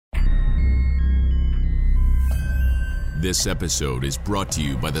This episode is brought to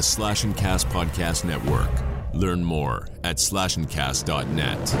you by the Slash and Cast Podcast Network. Learn more at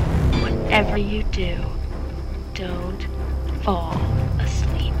slashandcast.net. Whatever you do, don't fall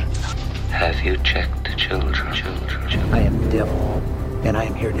asleep. Have you checked the children? I am the devil, and I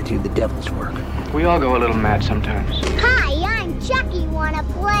am here to do the devil's work. We all go a little mad sometimes. Hi, I'm Chucky. Wanna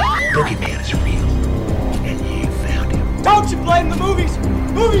play? Boogeyman is real, and you found him. Don't you blame the movies!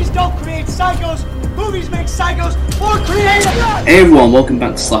 Movies don't create psychos! Movies make psychos more creative! Hey everyone, welcome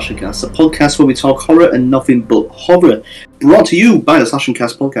back to Slash and Cast, a podcast where we talk horror and nothing but horror. Brought to you by the Slash and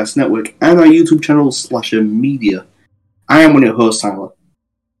Cast Podcast Network and our YouTube channel, Slasher Media. I am one of your hosts, Tyler.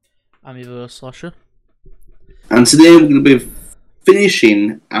 I'm your host, Slasher. And today we're going to be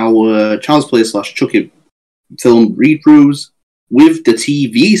finishing our Child's Play / Chucky film read-throughs with the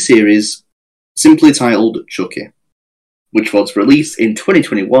TV series simply titled Chucky, which was released in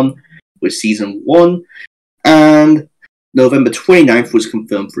 2021 with Season 1, and November 29th was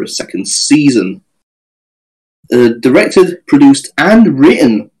confirmed for a second season. Directed, produced, and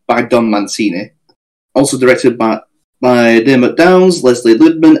written by Don Mancini. Also directed by Dermot Downs, Leslie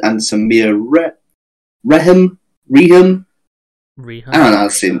Lidman, and Samir Reham.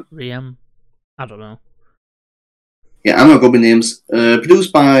 I don't know. Yeah, I'm not good with names.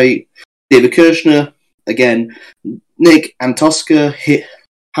 Produced by David Kirshner, again, Nick Antosca,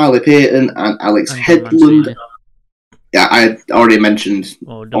 Harley Payton, and Alex Headland. Yeah, I already mentioned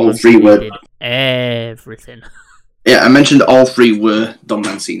all three were everything. Yeah, I mentioned all three were Don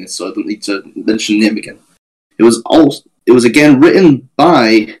Mancini, so I don't need to mention the name again. It was again written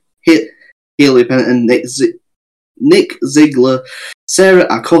by Haley Payton, Nick Ziegler, Sarah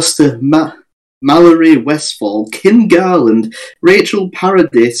Acosta, Mallory Westfall, Kim Garland, Rachel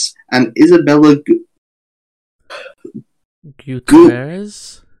Paradis, and Isabella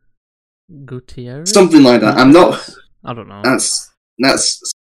Gutierrez? Something like that. I don't know. That's.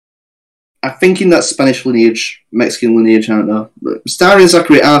 I'm thinking that's Spanish lineage, Mexican lineage. I don't know. But starring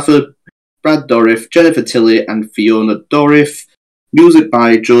Zachary Arthur, Brad Dourif, Jennifer Tilly, and Fiona Dourif. Music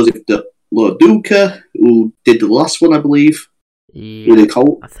by Joseph De Loduca, who did the last one, I believe. Yeah,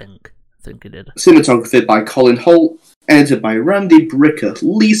 I think he did. Cinematography by Colin Holt. Edited by Randy Bricker,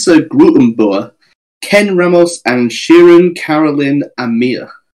 Lisa Grutenboer, Ken Ramos, and Sharon Carolyn Amir.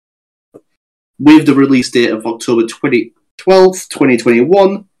 With the release date of October 12th,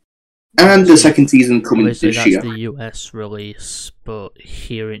 2021, and the second season coming Obviously this year. That's the US release, but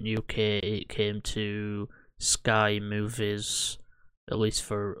here in UK it came to Sky Movies, at least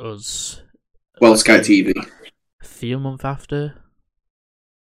for us. Well, Sky TV. A few months after.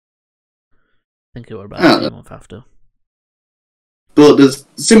 I think it was about a few months after. But there's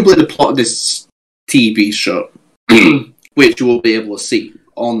simply the plot of this TV show, which you will be able to see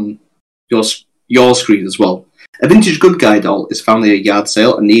on your screen as well. A vintage good guy doll is found at a yard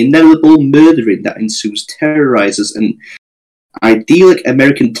sale, and the inevitable murdering that ensues terrorizes an idyllic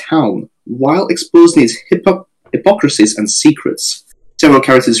American town while exposing its hypocrisies and secrets. Several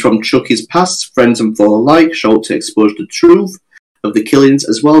characters from Chucky's past, friends and foe alike, show up to expose the truth of the killings,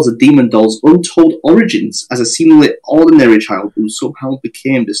 as well as the demon doll's untold origins as a seemingly ordinary child who somehow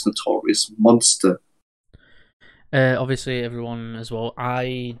became this notorious monster. Obviously, everyone as well.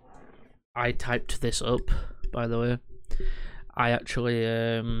 I typed this up, by the way. I actually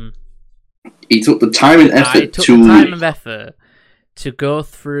He took the time and effort to go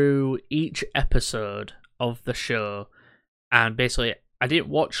through each episode of the show, and basically I didn't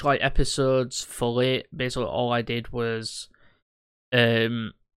watch like episodes fully. Basically, all I did was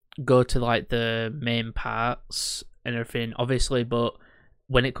go to like the main parts and everything, obviously, but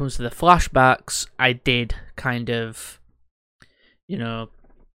when it comes to the flashbacks, I did kind of,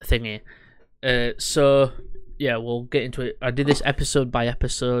 thingy. So yeah, we'll get into it. I did this episode by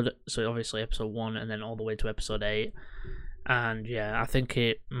episode, so obviously episode 1 and then all the way to episode 8. And yeah, I think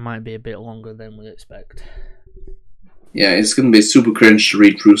it might be a bit longer than we'd expect. Yeah, it's going to be super cringe to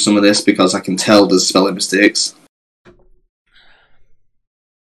read through some of this because I can tell there's spelling mistakes.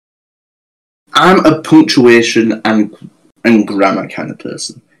 I'm a punctuation and grammar kind of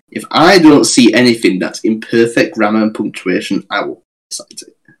person. If I don't see anything that's imperfect grammar and punctuation, I will cite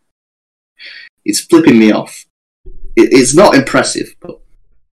it. It's flipping me off. It's not impressive, but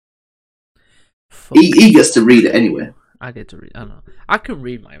he gets to read it anyway. I get to read. I don't know. I can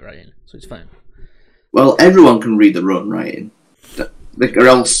read my writing, so it's fine. Well, everyone can read their own writing. Or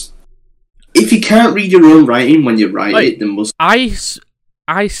else, if you can't read your own writing when you write it, then must. I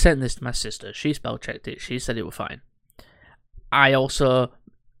sent this to my sister. She spell checked it. She said it was fine. I also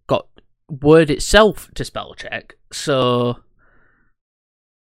got Word itself to spell check. So,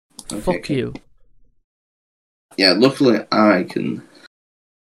 fuck you. Yeah, luckily I can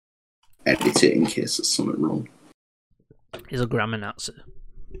edit it in case there's something wrong. He's a grammar Nazi.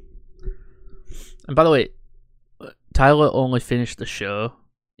 And by the way, Tyler only finished the show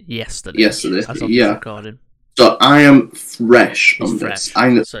yesterday. As of this recording. So I am fresh He's on fresh.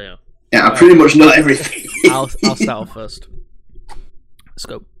 this. So, I pretty much know everything. I'll start off first. Let's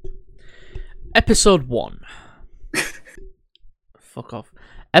go. Episode 1. Fuck off.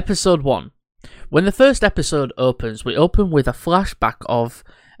 Episode 1. When the first episode opens, we open with a flashback of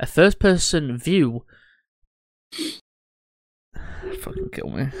a first-person view. Fucking kill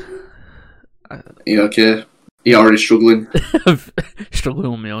me. You okay? You're already struggling?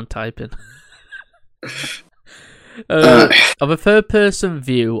 Struggling with my own typing. Of a third-person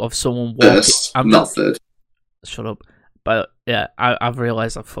view of someone walking. First, not third. Shut up. But yeah, I've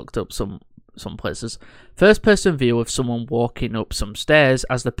realised I've fucked up some places. First-person view of someone walking up some stairs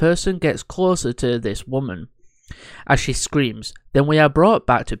as the person gets closer to this woman as she screams. Then we are brought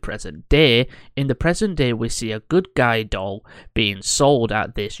back to present day. In the present day, we see a good guy doll being sold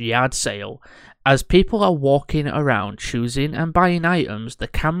at this yard sale. As people are walking around choosing and buying items, the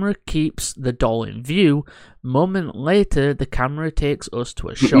camera keeps the doll in view. Moment later, the camera takes us to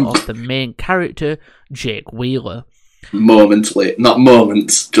a shot of the main character, Jake Wheeler. Moment late. Not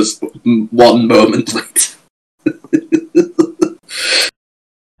moments, just 1 moment late.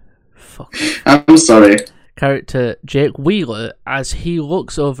 Fuck. I'm sorry. Character Jake Wheeler as he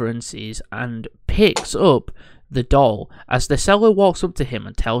looks over and sees and picks up the doll as the seller walks up to him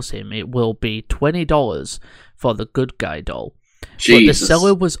and tells him it will be $20 for the good guy doll. Jesus. But the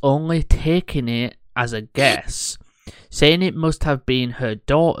seller was only taking it as a guess, saying it must have been her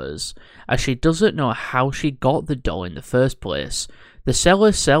daughter's, as she doesn't know how she got the doll in the first place. The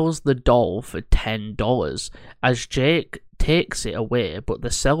seller sells the doll for $10 as Jake takes it away, but the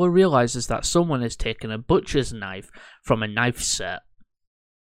seller realizes that someone has taken a butcher's knife from a knife set.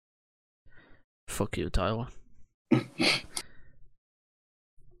 Fuck you, Tyler.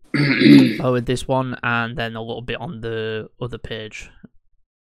 With this one, and then a little bit on the other page.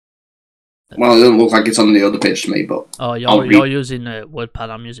 Well, it doesn't look like it's on the other page to me, but... Oh, you're using WordPad,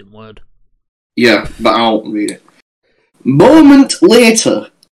 I'm using Word. Yeah, but I'll read it. Moment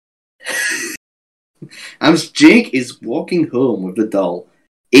later, as Jake is walking home with the doll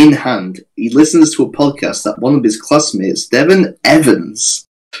in hand, he listens to a podcast that one of his classmates, Devin Evans,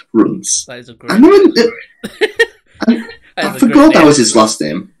 runs. That is a great I forgot that was his last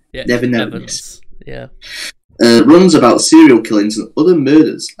name. Yeah, Devin Evans. Yeah. Runs about serial killings and other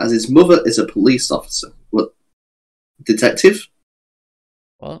murders, as his mother is a police officer. What? Detective?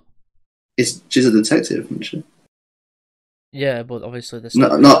 What? She's a detective, isn't she? Yeah, but obviously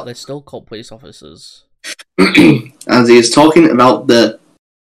they're still called police officers. As he is talking about the...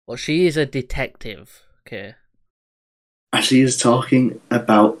 Well, she is a detective, okay. As he is talking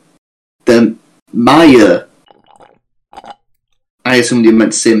about the mayor. I assumed you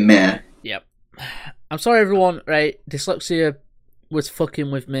meant to say mayor. Yep. I'm sorry, everyone, right? Dyslexia was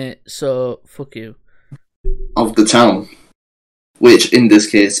fucking with me, so fuck you. Of the town. Which, in this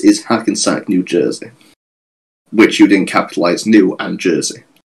case, is Hackensack, New Jersey. Which you didn't capitalise New and Jersey.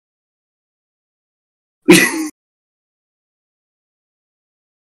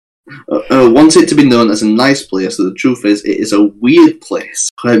 Want it to be known as a nice place, so the truth is, it is a weird place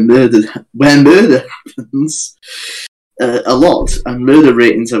where murder happens a lot, and murder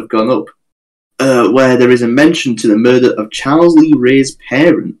ratings have gone up. Where there is a mention to the murder of Charles Lee Ray's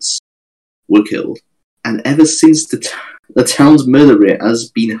parents were killed, and ever since the town's murder rate has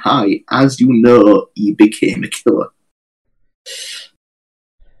been high, as you know, he became a killer.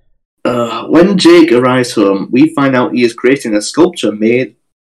 When Jake arrives home, we find out he is creating a sculpture made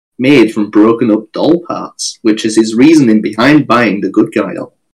from broken up doll parts, which is his reasoning behind buying the good guy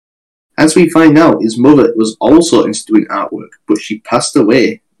doll. As we find out, his mother was also into doing artwork, but she passed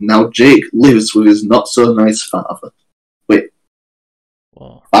away. Now Jake lives with his not so nice father. Wait.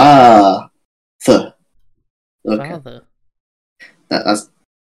 Whoa. Father. Okay. Father. That's...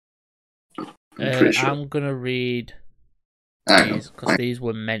 I'm pretty sure. I'm gonna read these, because these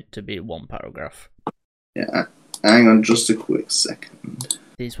were meant to be one paragraph. Yeah, hang on just a quick second.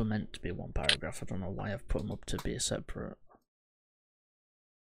 These were meant to be one paragraph. I don't know why I've put them up to be a separate.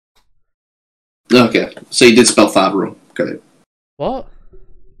 Okay, so you did spell father wrong. Got it. What?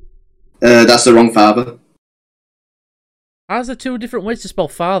 That's the wrong father. How's there two different ways to spell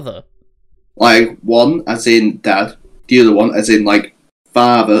father? Like, one as in dad, the other one as in, like,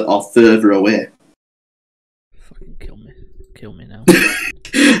 farther or further away. Fucking kill me. Kill me now.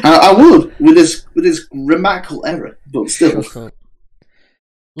 I would, with this grammatical error, but still. Shut up.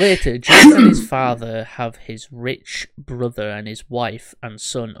 Later, Jake and his father have his rich brother and his wife and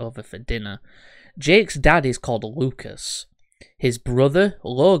son over for dinner. Jake's dad is called Lucas. His brother,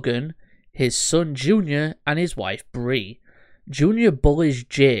 Logan, his son Junior, and his wife Bree. Junior bullies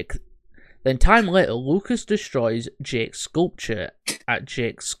Jake. Then time later, Lucas destroys Jake's sculpture. At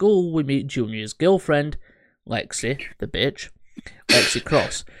Jake's school, we meet Junior's girlfriend, Lexi, the bitch, Lexi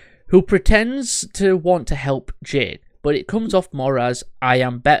Cross, who pretends to want to help Jake, but it comes off more as, I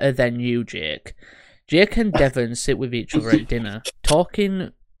am better than you, Jake. Jake and Devon sit with each other at dinner,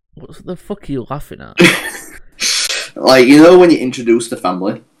 talking... What the fuck are you laughing at? Like, you know when you introduce the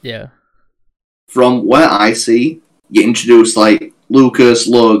family? Yeah. From where I see, you introduce, like, Lucas,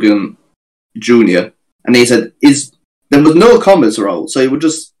 Logan, Junior, and he said, there was no comments throughout, so he would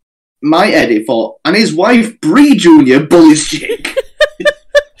just... My edit thought, and his wife, Bree Jr., bullies Jake.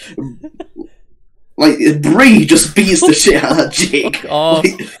 Like, Bree just beats the shit out of Jake.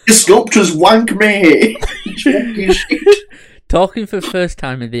 Like, the sculpture's wank, mate. Talking for the first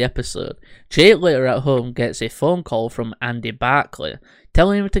time in the episode, Jake later at home gets a phone call from Andy Barclay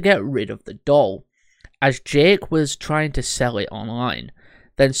telling him to get rid of the doll, as Jake was trying to sell it online.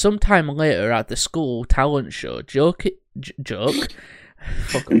 Then sometime later at the school talent show, Jake is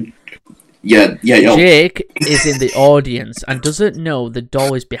in the audience and doesn't know the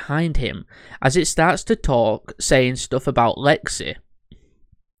doll is behind him, as it starts to talk, saying stuff about Lexi.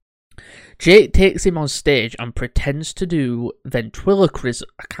 Jake takes him on stage and pretends to do ventriloquism.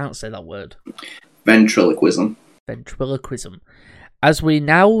 I can't say that word. Ventriloquism. As we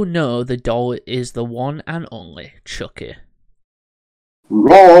now know, the doll is the one and only Chucky.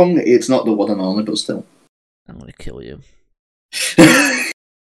 Wrong! It's not the one and only, but still. I'm gonna kill you.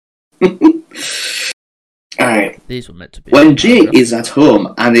 Alright. These were meant to be. When Jake is at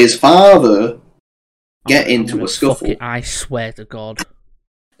home and his father get into a scuffle... I swear to God.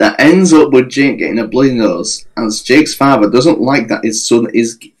 That ends up with Jake getting a bloody nose, as Jake's father doesn't like that his son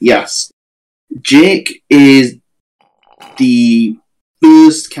is... Yes. Jake is the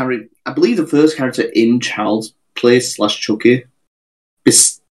first character... I believe the first character in Child's Play / Chucky.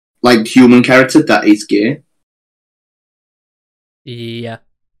 Like, human character that is gay. Yeah.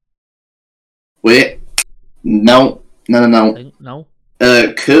 Wait. No. No.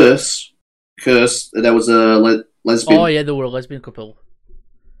 Curse. There was a lesbian. Oh, yeah, there were a lesbian couple.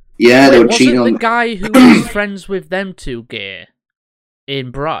 Yeah, they were cheating on... Wasn't the guy who was friends with them two gay in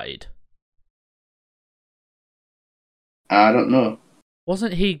Bride? I don't know.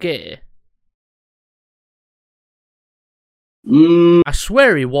 Wasn't he gay? I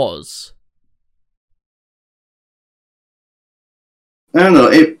swear he was. I don't know.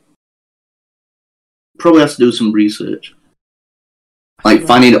 It probably has to do some research. Like,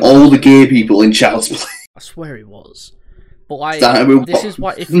 finding all the gay people in Child's Play. I swear he was. But, like, this is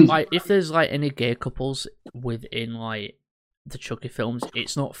why, if there's, like, any gay couples within, like, the Chucky films,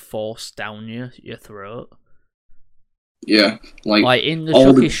 it's not forced down your throat. Yeah, like in the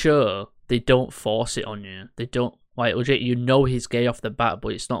Chucky show, they don't force it on you. They don't, like, legit, you know he's gay off the bat,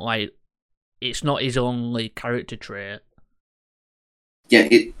 but it's not his only character trait. Yeah,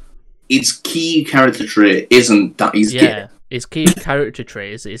 its key character trait isn't that he's gay. Yeah, his key character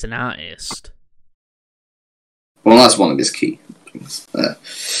trait is he's an artist. Well, that's one of his key things.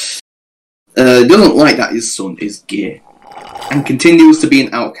 Doesn't like that his son is gay, and continues to be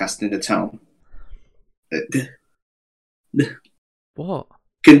an outcast in the town. What?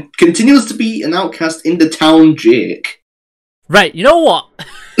 Continues to be an outcast in the town, Jake. Right, you know what?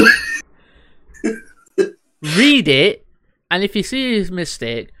 Read it, and if you see his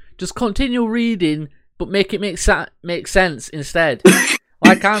mistake, just continue reading, but make it make sense instead.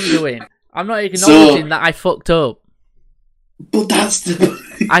 Like I'm doing. I'm not acknowledging that I fucked up. But that's the...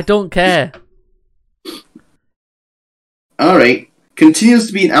 I don't care. Alright. Continues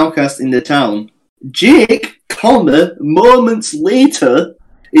to be an outcast in the town. Jake, moments later...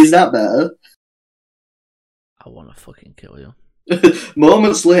 Is that better? I want to fucking kill you.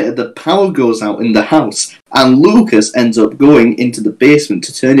 Moments later, the power goes out in the house, and Lucas ends up going into the basement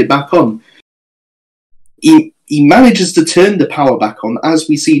to turn it back on. He manages to turn the power back on as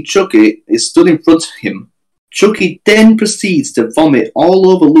we see Chucky is stood in front of him. Chucky then proceeds to vomit all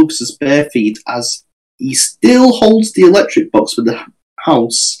over Lucas's bare feet as he still holds the electric box for the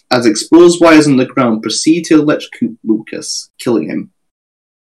house as exposed wires on the ground proceed to electrocute Lucas, killing him.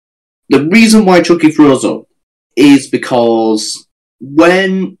 The reason why Chucky throws up is because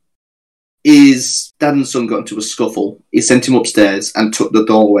when his dad and son got into a scuffle, he sent him upstairs and took the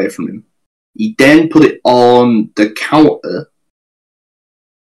doll away from him. He then put it on the counter,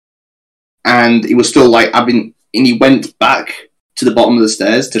 and he was still like, and he went back to the bottom of the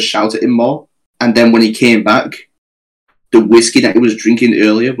stairs to shout at him more. And then when he came back, the whiskey that he was drinking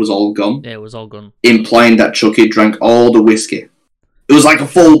earlier was all gone. Yeah, it was all gone. Implying that Chucky drank all the whiskey. It was like a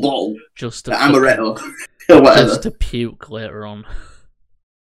full bottle. Just the amaretto. Or whatever. Just to puke later on.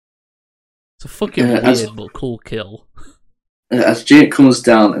 It's a fucking weird but cool kill. As Jake comes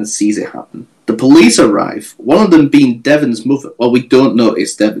down and sees it happen, the police arrive, one of them being Devon's mother. Well, we don't know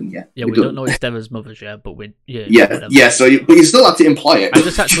it's Devon yet. Yeah, we don't know it's Devon's mother's yet, but we... Yeah, so but you still have to imply it.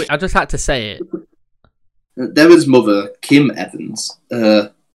 I just had to say it. Devon's mother, Kim Evans.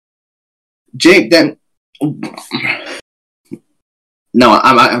 Jake then... No,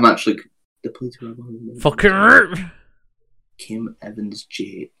 I'm actually... The police fucking... Kim Evans,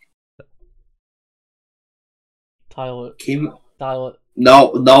 Jake. Tyler. Kim... Tyler.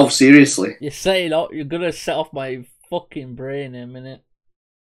 No, seriously. You're saying you're gonna set off my fucking brain in a minute.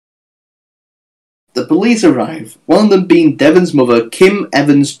 The police arrive, one of them being Devon's mother, Kim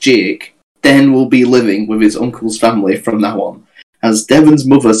Evans, Jake, then will be living with his uncle's family from now on, as Devon's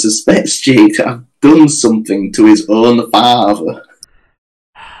mother suspects Jake to have done something to his own father.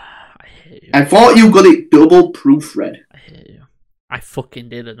 I hate you. I thought you got it double proofread. I hate you. I fucking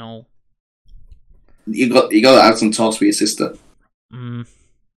didn't know. You got to have some talks with your sister.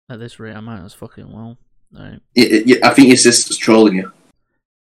 At this rate, I might as fucking well. Right. I think your sister's trolling you.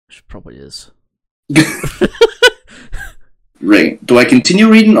 She probably is. Right. Do I continue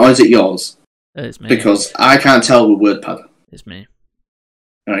reading or is it yours? It's me. Because I can't tell with WordPad. It's me.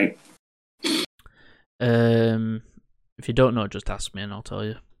 Right. If you don't know, just ask me and I'll tell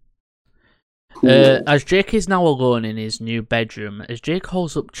you. Cool. As Jake is now alone in his new bedroom, as Jake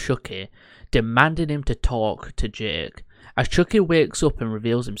calls up Chucky, demanding him to talk to Jake, as Chucky wakes up and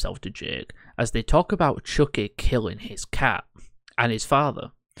reveals himself to Jake, as they talk about Chucky killing his cat and his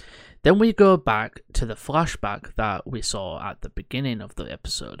father. Then we go back to the flashback that we saw at the beginning of the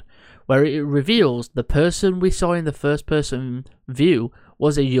episode, where it reveals the person we saw in the first-person view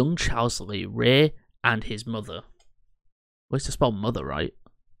was a young Charles Lee Ray and his mother. Well, it's to spell mother, right?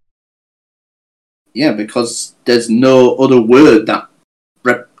 Yeah, because there's no other word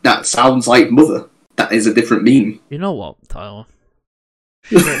that sounds like mother. That is a different meme. You know what, Tyler?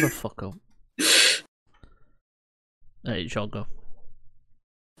 Shut the fuck up. Hey, shall go.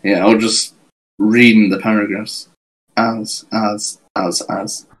 Yeah, I'll just reading the paragraphs. As.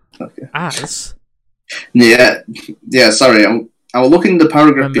 Okay. As? Yeah, sorry, I'll look in the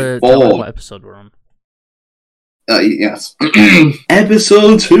paragraph before. What episode we're on? Yes.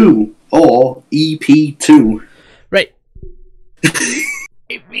 Episode 2, or EP2. Right.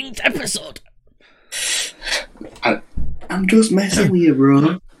 It means episode. I'm just messing with you,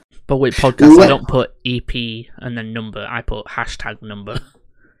 bro. But with podcasts, I don't put EP and then number. I put hashtag number.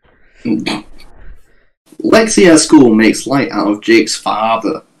 Lexi at school makes light out of Jake's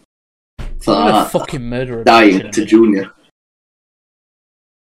father for fucking murderer dying to Junior.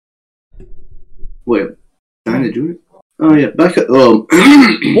 Wait, dying to Junior? Oh yeah, back at home.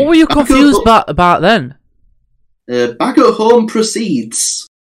 What were you confused about then? Back at home proceeds.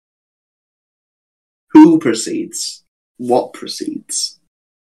 Who proceeds? What proceeds?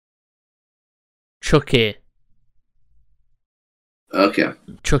 Chucky. Okay.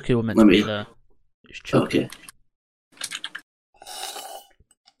 Chucky were meant to be there. It's Chucky. Okay.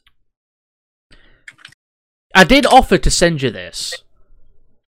 I did offer to send you this.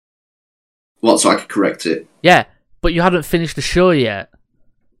 What, so I could correct it? Yeah, but you hadn't finished the show yet.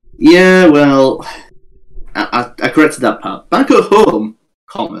 Yeah, well, I corrected that part. Back at home,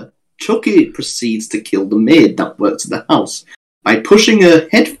 Chucky proceeds to kill the maid that works at the house by pushing her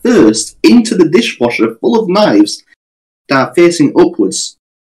head first into the dishwasher full of knives that are facing upwards.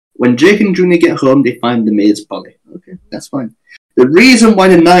 When Jake and Junior get home, they find the maid's body. Okay, that's fine. The reason why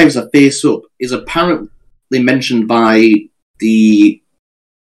the knives are face up is apparently mentioned by the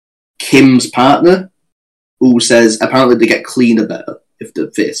Kim's partner, who says apparently they get cleaner better if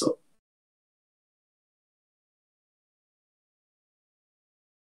they're face up.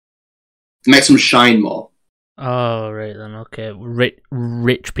 It makes them shine more. Oh, right then, okay.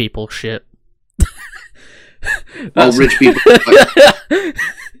 Rich people shit. Well, rich people...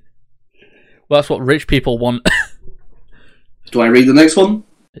 Well, that's what rich people want. Do I read the next one?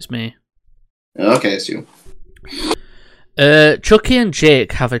 It's me. Okay, it's you. Chucky and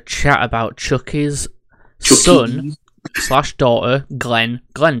Jake have a chat about Chucky's son/daughter,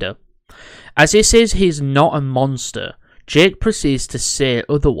 Glenda. As he says he's not a monster, Jake proceeds to say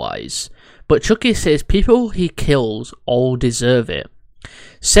otherwise, but Chucky says people he kills all deserve it,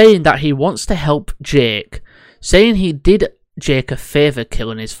 saying that he wants to help Jake, saying he did Jake a favour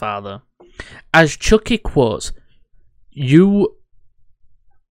killing his father. As Chucky quotes, "You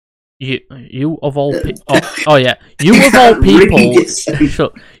You of all you of all people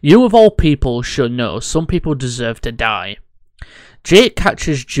you of all people should know some people deserve to die. Jake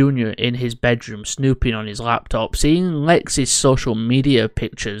catches Junior in his bedroom snooping on his laptop, seeing Lexi's social media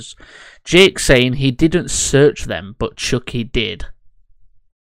pictures. Jake saying he didn't search them, but Chucky did.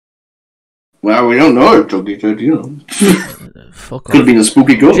 Well, we don't know if Chucky did, you know. Fuck Could have been a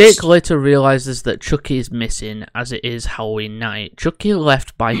spooky ghost. Jake later realizes that Chucky is missing as it is Halloween night. Chucky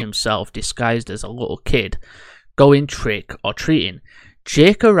left by himself, disguised as a little kid, going trick or treating.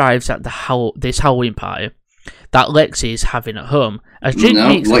 Jake arrives at this Halloween party that Lexi is having at home. As Jake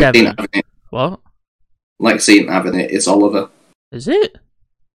meets Devon... What? Lexi ain't having it, it's Oliver. Is it?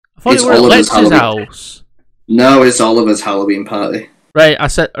 I thought It's it was at Oliver's Lexi's Halloween. house. No, it's Oliver's Halloween party. Right, I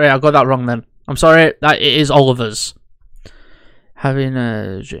got that wrong then. I'm sorry, it is Oliver's. Having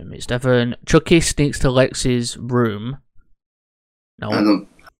Jim meets Devon. Chucky sneaks to Lexi's room. No.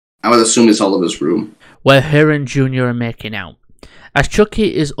 I would assume it's Oliver's room. Where her and Junior are making out. As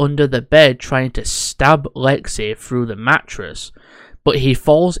Chucky is under the bed trying to stab Lexi through the mattress, but he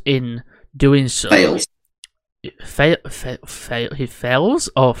falls in doing so. Fails. He fails?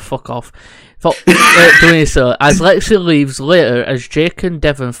 Oh, fuck off. Doing so. As Lexi leaves later, as Jake and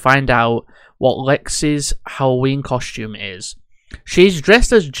Devon find out what Lexi's Halloween costume is. She's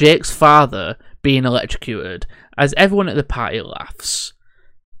dressed as Jake's father being electrocuted, as everyone at the party laughs.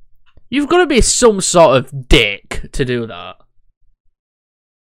 You've got to be some sort of dick to do that.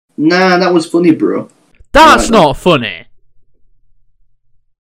 Nah, that was funny, bro. That's not funny.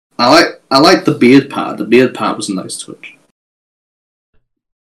 I like the beard part. The beard part was a nice touch.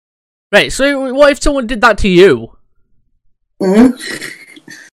 Right, so what if someone did that to you?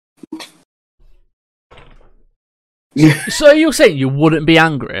 So you're saying you wouldn't be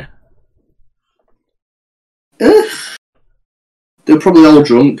angry? They're probably all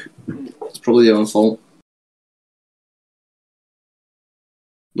drunk. It's probably their own fault.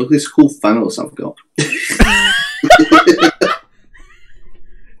 Look at this cool Thanos I've got.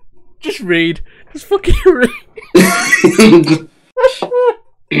 Just read. Just fucking read.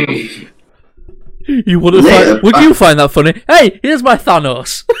 You wouldn't find... Would you find that funny? Hey, here's my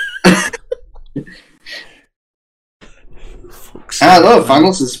Thanos. I love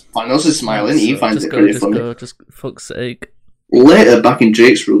Thanos is smiling. He finds it pretty funny. Just fuck's sake. Later, back in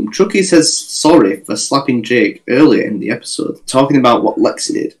Jake's room, Chucky says sorry for slapping Jake earlier in the episode, talking about what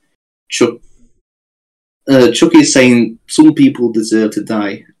Lexi did. Chucky is saying some people deserve to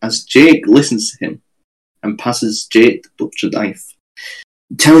die, as Jake listens to him and passes Jake the butcher knife,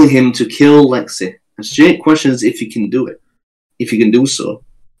 telling him to kill Lexi, as Jake questions if he can do it, if he can do so,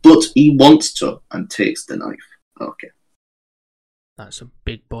 but he wants to and takes the knife. Okay. That's a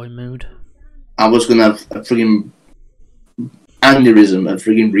big boy mood. I was gonna have a friggin' aneurysm of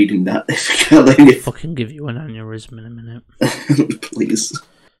friggin' reading that. I'll fucking give you an aneurysm in a minute. Please.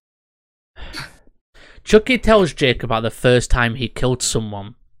 Chucky tells Jake about the first time he killed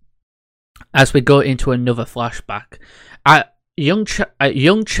someone. As we go into another flashback. At young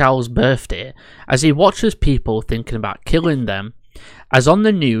Charles' birthday, as he watches people thinking about killing them, as on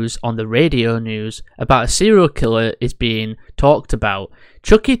the radio news, about a serial killer is being talked about,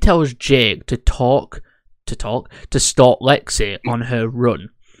 Chucky tells Jake to stalk Lexi on her run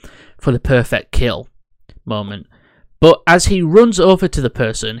for the perfect kill moment. But as he runs over to the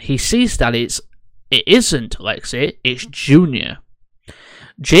person, he sees that it isn't Lexi, it's Junior.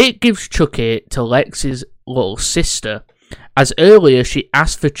 Jake gives Chucky to Lexi's little sister, as earlier she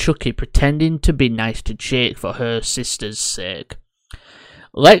asked for Chucky pretending to be nice to Jake for her sister's sake.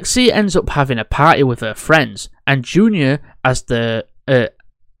 Lexi ends up having a party with her friends, and Junior as the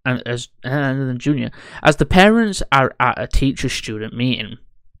parents are at a teacher-student meeting.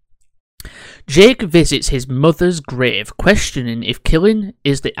 Jake visits his mother's grave, questioning if killing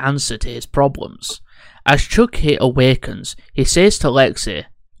is the answer to his problems. As Chucky awakens, he says to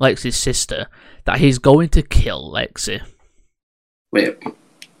Lexi's sister, that he's going to kill Lexi. Wait.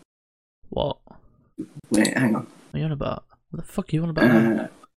 What? Wait, hang on. What are you on about? What the fuck are you on about?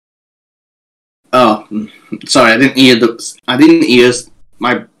 Sorry, I didn't hear.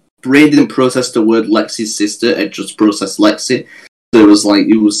 My brain didn't process the word Lexi's sister. It just processed Lexi. So it was like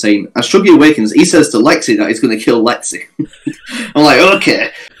you were saying. As Chucky awakens, he says to Lexi that he's going to kill Lexi. I'm like,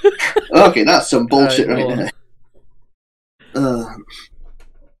 okay, that's some bullshit right there.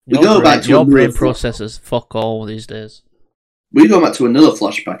 Your brain processes fuck all these days. We go back to another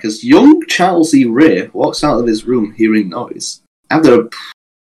flashback as young Charles E. Ray walks out of his room hearing noise. After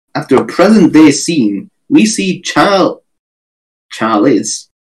a present-day scene, we see Charles,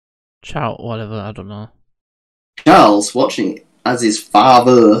 whatever, I don't know. Charles watching as his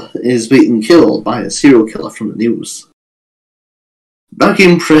father is being killed by a serial killer from the news. Back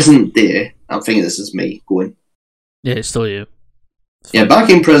in present day, I'm thinking this is me going. Yeah, it's still you. Yeah, back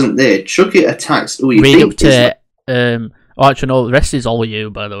in present day, Chucky attacks who you Read think up to... actually, no, the rest is all you,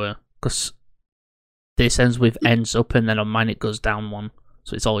 by the way. Because this ends with ends up, and then on mine it goes down one.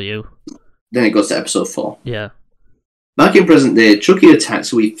 So it's all you. Then it goes to episode 4. Yeah. Back in present day, Chucky attacks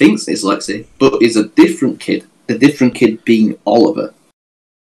who he thinks is Lexi, but is a different kid. The different kid being Oliver.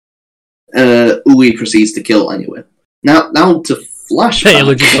 Who he proceeds to kill anyway. Now to flashback.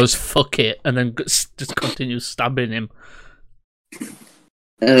 Taylor just goes, fuck it, and then just continues stabbing him.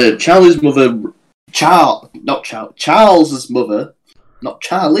 Charlie's mother... Charles's mother, not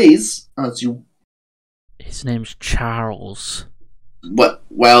Charlie's, as you... His name's Charles.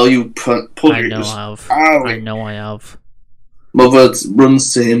 Well, you put I it know just... I have. Ow. I know I have. Mother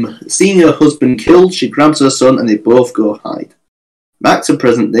runs to him. Seeing her husband killed, she grabs her son and they both go hide. Back to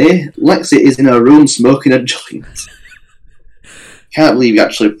present day, Lexi is in her room smoking a joint. Can't believe you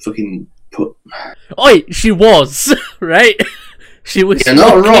actually fucking put... Oi, she was, right? She was You're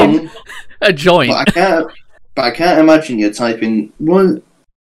not wrong. A joint. But I can't imagine you typing... What?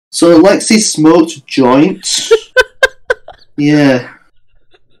 So Lexi smoked joints? Yeah.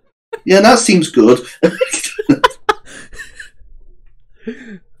 Yeah, that seems good.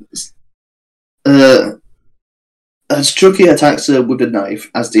 As Chucky attacks her with a knife,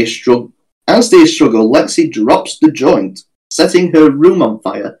 as they struggle, Lexi drops the joint, setting her room on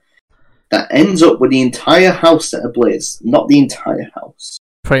fire. That ends up with the entire house set ablaze. Not the entire house.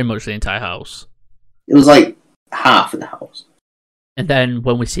 Pretty much the entire house. It was like half of the house. And then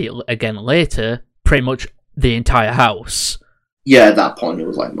when we see it again later, pretty much the entire house. Yeah, at that point it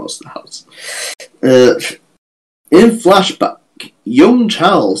was like most of the house. In flashback, young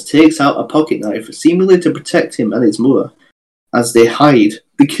Charles takes out a pocket knife, seemingly to protect him and his mother. As they hide,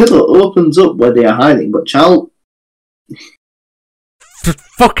 the killer opens up where they are hiding, but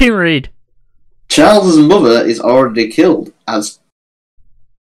Fucking read. Charles's mother is already killed, as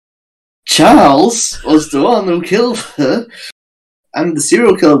Charles was the one who killed her, and the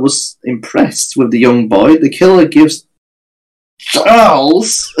serial killer was impressed with the young boy. The killer gives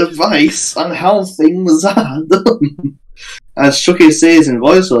Charles advice on how things are done. As Chucky says in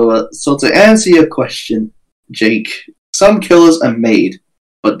voiceover, so to answer your question, Jake, some killers are made,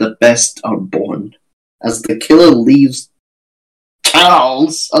 but the best are born. As the killer leaves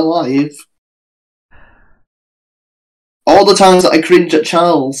Charles alive. All the times that I cringe at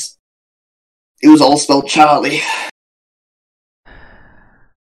Charles, it was all spelled Charlie.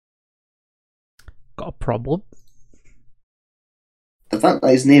 Got a problem? The fact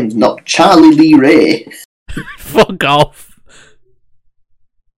that his name's not Charlie Lee Ray. Fuck off.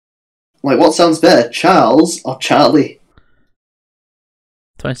 Like, what sounds better, Charles or Charlie?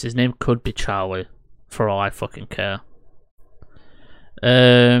 His name could be Charlie, for all I fucking care.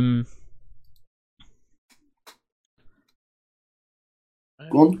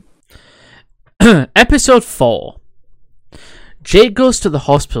 Go on. Episode 4. Jake goes to the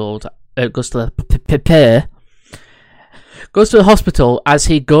hospital. Goes to the hospital as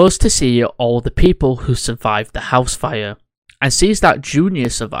he goes to see all the people who survived the house fire, and sees that Junior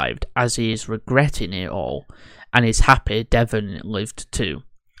survived, as he is regretting it all, and is happy Devon lived too.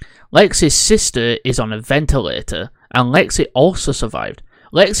 Lexi's sister is on a ventilator, and Lexi also survived.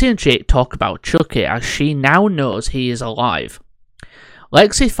 Lexi and Jake talk about Chucky as she now knows he is alive.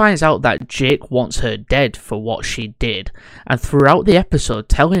 Lexi finds out that Jake wants her dead for what she did, and throughout the episode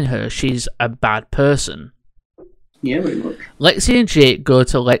telling her she's a bad person. Yeah, very much. Lexi and Jake go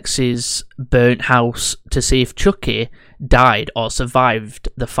to Lexi's burnt house to see if Chucky died or survived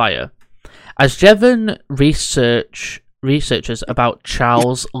the fire. As Jevon researches about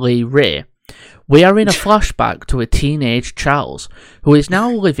Charles Lee Ray, we are in a flashback to a teenage Charles, who is now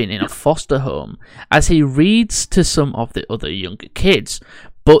living in a foster home, as he reads to some of the other younger kids,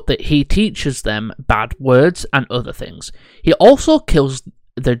 but that he teaches them bad words and other things. He also kills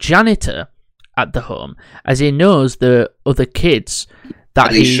the janitor at the home, as he knows the other kids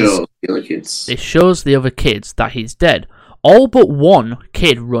that It shows the other kids that he's dead. All but one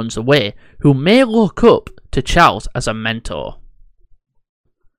kid runs away, who may look up to Charles as a mentor.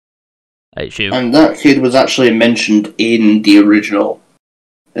 It's you. And that kid was actually mentioned in the original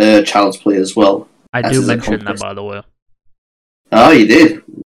Child's Play as well. I do mention that, by the way. Oh, you did?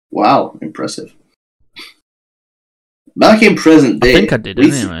 Wow, impressive. Back in present day... I think I did,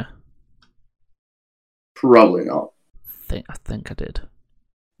 anyway. Probably not. I think I did.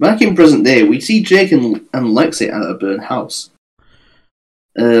 Back in present day, we see Jake and Lexi at a burnt house.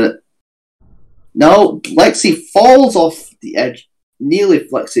 Now, Lexi falls off the edge. Nearly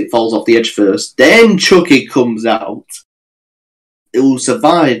Lexi falls off the edge first. Then Chucky comes out. It will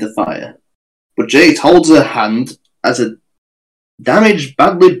survive the fire. But Jake holds her hand as a damaged,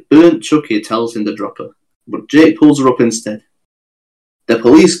 badly burnt Chucky tells him to drop her. But Jake pulls her up instead. The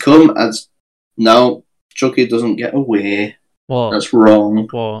police come as... No, Chucky doesn't get away. What? That's wrong.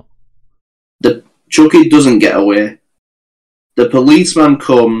 What? Chucky doesn't get away. The policeman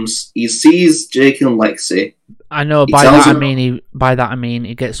comes. He sees Jake and Lexi. I know. By that I mean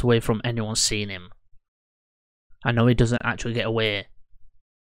he gets away from anyone seeing him. I know he doesn't actually get away.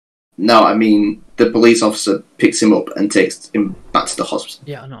 No, I mean the police officer picks him up and takes him back to the hospital.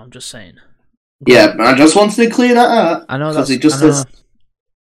 Yeah, I know. I'm just saying. Yeah, but I just wanted to clear that out. I know because that's. it just says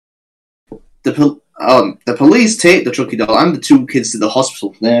the police take the Chucky doll and the two kids to the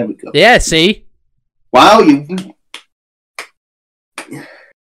hospital. There we go. Yeah. See. Wow, you.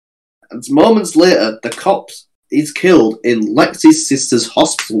 And moments later, the cops is killed in Lexi's sister's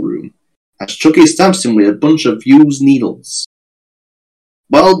hospital room as Chucky stabs him with a bunch of used needles.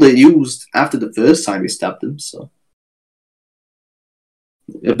 Well, they're used after the first time he stabbed him, so.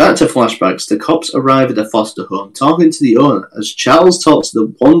 Back to flashbacks, the cops arrive at the foster home talking to the owner as Charles talks to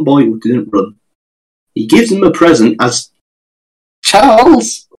the one boy who didn't run. He gives him a present as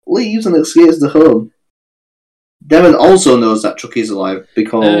Charles leaves and escapes the home. Devon also knows that Chucky's alive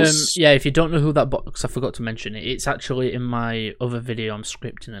because... yeah, if you don't know who that box, I forgot to mention it. It's actually in my other video I'm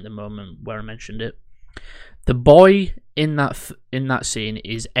scripting at the moment where I mentioned it. The boy in that scene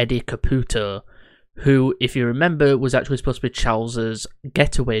is Eddie Caputo, who, if you remember, was actually supposed to be Charles's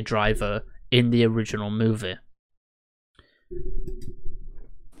getaway driver in the original movie.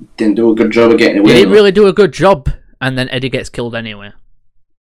 Didn't do a good job of getting away. He didn't really do a good job, and then Eddie gets killed anyway.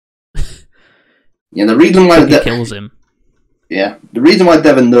 Yeah, the reason why Chucky kills him. Yeah, the reason why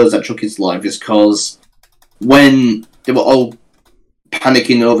Devon knows that Chucky's alive is because when they were all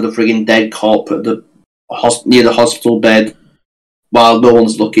panicking over the friggin' dead cop at the near the hospital bed, while no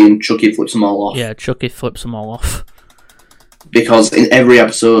one's looking, Chucky flips them all off. Yeah, Chucky flips them all off. Because in every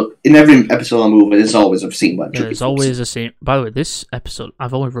episode of the movie, there's always a scene where Chucky. There's always a scene. By the way, this episode,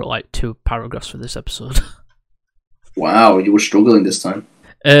 I've only wrote like 2 paragraphs for this episode. Wow, you were struggling this time.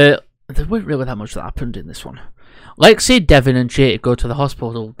 There weren't really that much that happened in this one. Lexi, Devon, and Jake go to the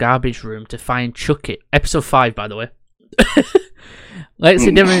hospital garbage room to find Chucky. Episode 5, by the way.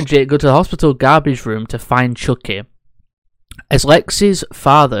 Lexi, Devon, and Jake go to the hospital garbage room to find Chucky. As Lexi's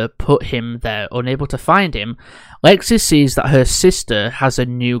father put him there, unable to find him, Lexi sees that her sister has a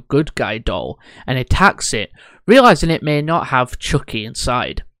new good guy doll and attacks it, realizing it may not have Chucky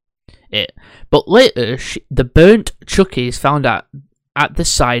inside it. But later, the burnt Chucky is found at the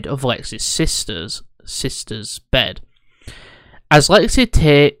side of Lexi's sister's bed. As Lexi,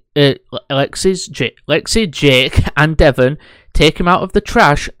 Jake, and Devon take him out of the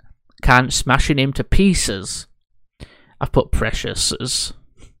trash can, smashing him to pieces. I've put precious as...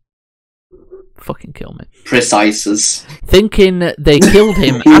 Fucking kill me. Precises. Thinking they killed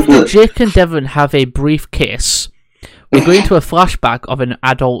him, after Jake and Devon have a brief kiss, we go into a flashback of an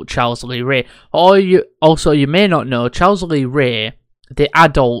adult Charles Lee Ray. Also, you may not know, Charles Lee Ray, the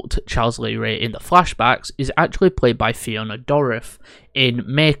adult Charles Lee Ray in the flashbacks, is actually played by Fiona Dourif in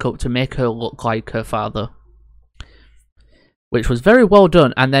makeup to make her look like her father. Which was very well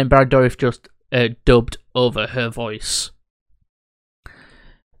done, and then Brad Dourif just dubbed over her voice.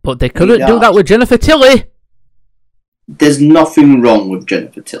 But they couldn't do that with Jennifer Tilly! There's nothing wrong with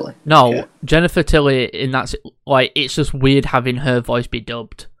Jennifer Tilly. No, okay. Jennifer Tilly, in that, like, it's just weird having her voice be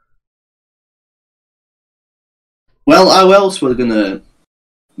dubbed. Well, how else we're gonna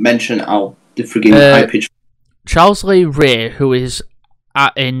mention how the friggin' high-pitched... Charles Lee Ray, who is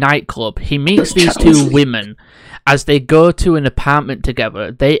at a nightclub, he meets these two women. As they go to an apartment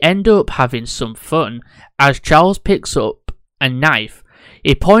together, they end up having some fun. As Charles picks up a knife,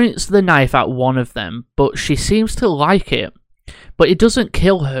 he points the knife at one of them, but she seems to like it. But he doesn't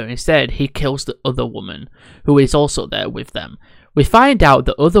kill her. Instead, he kills the other woman, who is also there with them. We find out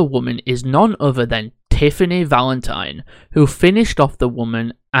the other woman is none other than Tiffany Valentine, who finished off the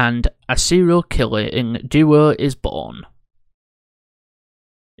woman, and a serial killing duo is born.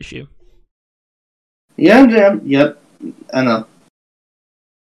 Issue. Yeah, I know.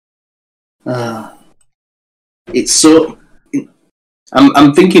 It's so...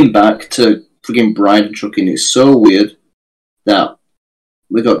 I'm thinking back to friggin' Bride and Chucky, and it's so weird that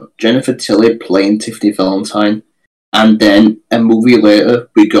we got Jennifer Tilly playing Tiffany Valentine, and then a movie later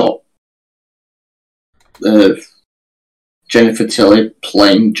we got Jennifer Tilly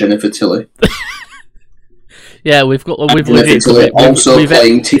playing Jennifer Tilly. Yeah, we've legit also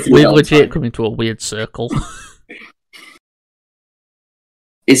playing Tiffany Valentine. We've legit come into a weird circle.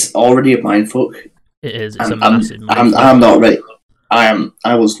 It's already a mindfuck. It is. It's a massive mindfuck. I'm not ready.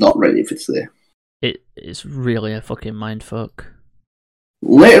 I was not ready for today. It's really a fucking mindfuck.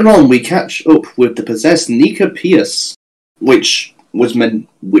 Later on, we catch up with the possessed Nika Pierce, which was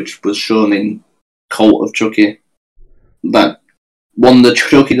shown in Cult of Chucky. That one of the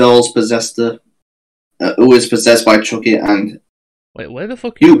Chucky dolls possessed her, who is possessed by Chucky. And wait, where the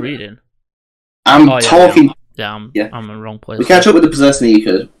fuck are you reading? I'm talking. Yeah, I'm in the wrong place. We catch up with the possessed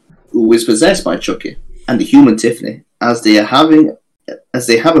Nika, who is possessed by Chucky, and the human Tiffany, as they have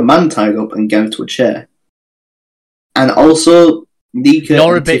a man tied up and gagged to a chair. And also, Nika.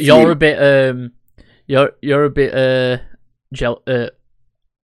 You're a bit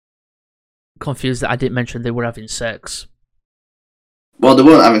confused that I didn't mention they were having sex. Well, they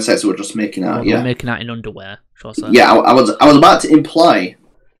weren't having sex; they were just making out. They were making out in underwear. Yeah, I was about to imply.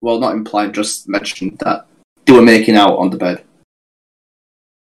 Well, not imply, just mention that they were making out on the bed.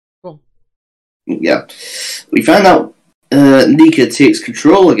 Cool. Yeah, we find out Nika takes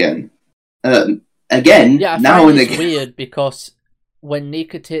control again. Yeah, I find it's weird because when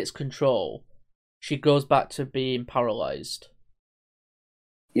Nika takes control, she goes back to being paralyzed.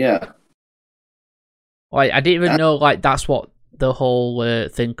 Yeah. Like, I didn't even know, like, that's what the whole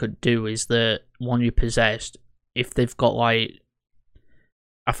thing could do, is that one you possessed, if they've got, like...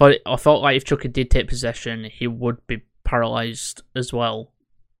 I thought like, if Chucky did take possession, he would be paralyzed as well.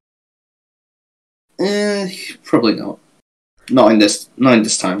 Probably not. Not in this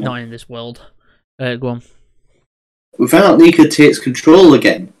time. Not in this world. Go on. We found out Nika takes control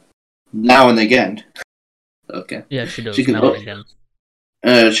again. Now and again. Okay. Yeah, she does. Now and again.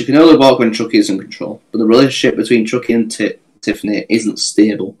 She can only walk when Chucky is in control, but the relationship between Chucky and Tiffany isn't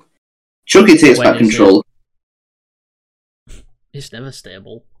stable. Chucky takes back control. It's never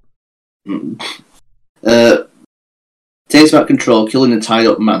stable. Takes back control, killing the tied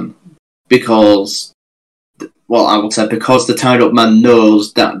up man. Because the tied up man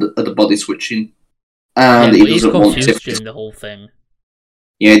knows that the body's switching. And he doesn't want Tiffany. The whole thing.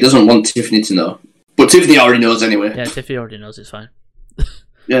 Yeah, he doesn't want Tiffany to know. But Tiffany already knows anyway. Yeah, Tiffany already knows, it's fine.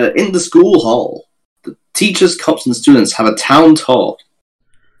 In the school hall, the teachers, cops, and students have a town talk.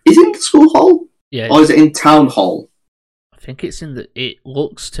 Is it in the school hall? Yeah. Or is it in town hall? I think it's in the... It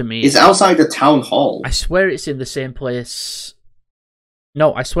looks to me... It's outside the town hall. I swear it's in the same place...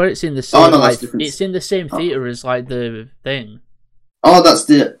 No, I swear it's in the same... it's in the same theatre as, like, the thing. Oh, that's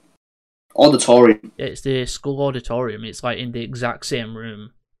the auditorium. Yeah, it's the school auditorium. It's, like, in the exact same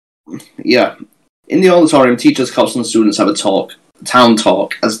room. Yeah. In the auditorium, teachers, cops, and students have a town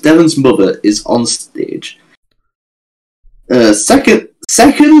talk, as Devon's mother is on stage. Second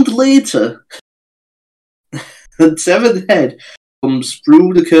later, the severed head comes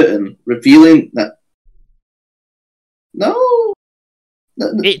through the curtain, revealing that... No!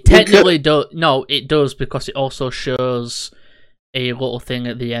 It technically does. No, it does, because it also shows a little thing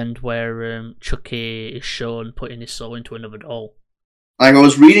at the end where Chucky is shown putting his soul into another doll. Like, I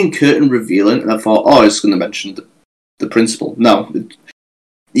was reading curtain revealing, and I thought, oh, it's going to mention the principal. No.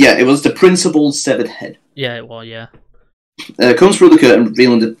 It was the principal's severed head. Yeah, well, yeah. It comes through the curtain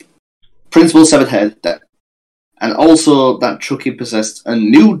revealing the principal's severed head, and also that Chucky possessed a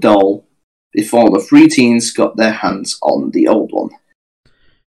new doll before the three teens got their hands on the old one.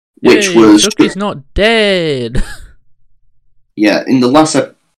 Which was... Chucky's not dead! Yeah, in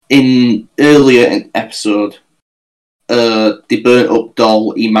the earlier episode, the burnt up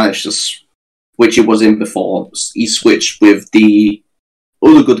doll he managed to, which it was in before, he switched with the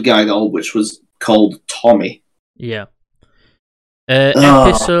other good guy doll, which was called Tommy. Yeah.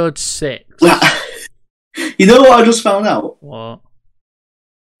 Episode 6. You know what I just found out? What?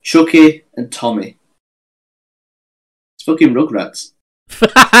 Chucky and Tommy. It's fucking Rugrats.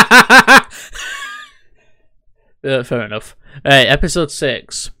 Fair enough. Episode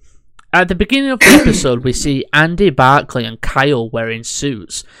 6. At the beginning of the episode, we see Andy Barclay and Kyle wearing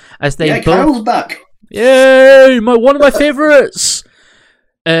suits as they Kyle's back. Yay! One of my favourites.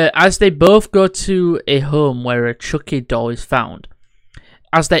 As they both go to a home where a Chucky doll is found.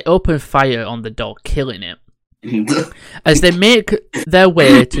 As they open fire on the doll, killing it. As they make their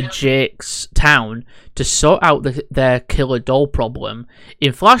way to Jake's town to sort out their killer doll problem,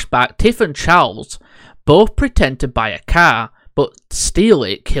 in flashback, Tiff and Charles both pretend to buy a car, but steal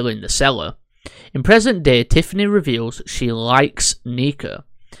it, killing the seller. In present day, Tiffany reveals she likes Nika,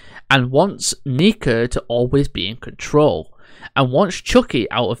 and wants Nika to always be in control, and wants Chucky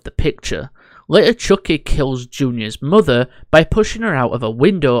out of the picture. Later, Chucky kills Junior's mother by pushing her out of a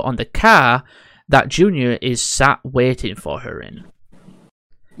window on the car that Junior is sat waiting for her in.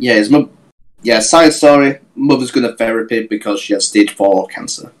 Yeah, Yeah, side story. Mother's going to therapy because she has stage 4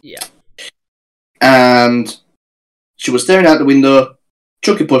 cancer. Yeah. And she was staring out the window.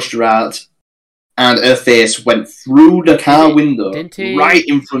 Chucky pushed her out, and her face went through the car window, right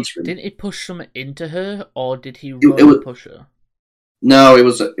in front of him. Didn't he push something into her, or did he really push her? No, it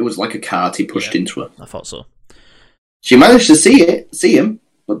was like a cart he pushed into her. I thought so. She managed to see him,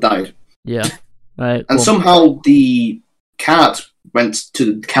 but died. Yeah. Right. And somehow the cart went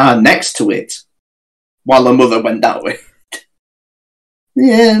to the car next to it, while the mother went that way.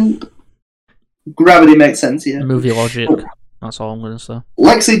 Yeah. Gravity makes sense, yeah. Movie logic. That's all I'm going to say.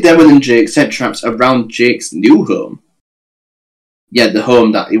 Lexi, Devon, and Jake set traps around Jake's new home. Yeah, the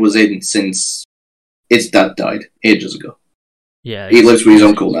home that he was in since his dad died ages ago. Yeah. He lives with his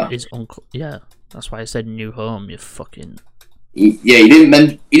uncle now. His uncle, yeah. That's why I said new home, you fucking... He didn't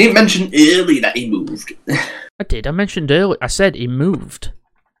mention early that he moved. I did. I mentioned earlier. I said he moved.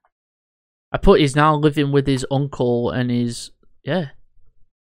 I put he's now living with his uncle and his... Yeah.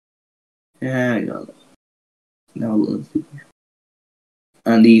 Yeah, I know that. Now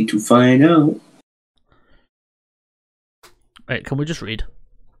I need to find out. Right, can we just read?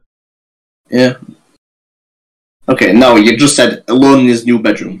 Yeah. Okay, no, you just said alone in his new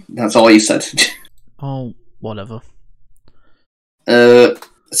bedroom. That's all you said. Oh, whatever.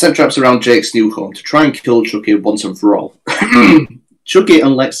 Set traps around Jake's new home to try and kill Chucky once and for all. Chucky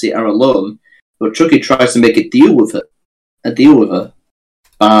and Lexi are alone, but Chucky tries to make a deal with her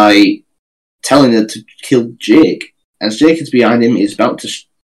by telling her to kill Jake. As Jake is behind him, he's about to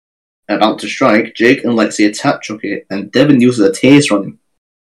strike. Jake and Lexi attack Chucky, and Devon uses a taser on him,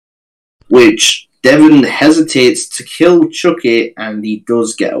 which Devon hesitates to kill Chucky, and he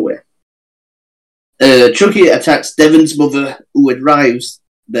does get away. Chucky attacks Devon's mother, who arrives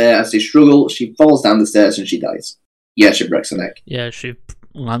there as they struggle. She falls down the stairs and she dies. Yeah, she breaks her neck. Yeah, she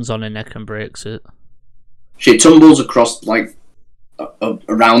lands on her neck and breaks it. She tumbles across, like,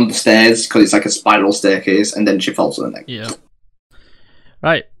 around the stairs, because it's like a spiral staircase, and then she falls on her neck. Yeah.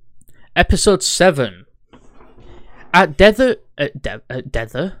 Right. Episode 7. At Dether...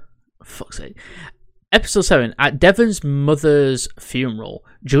 Fuck's sake. Episode 7. At Devon's mother's funeral,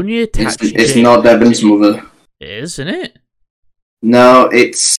 Junior attacks It's not Devon's mother. It is, isn't it? No,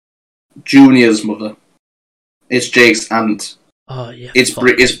 it's Junior's mother. It's Jake's aunt. Oh, yeah. It's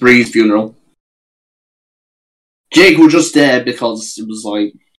Bree's funeral. Jake was just there because it was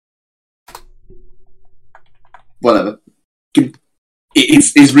like... Whatever.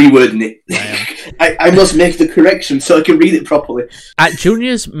 It's rewording it. I must make the correction so I can read it properly. At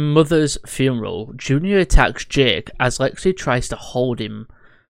Junior's mother's funeral, Junior attacks Jake as Lexi tries to hold him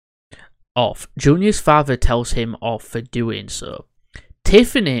off. Junior's father tells him off for doing so.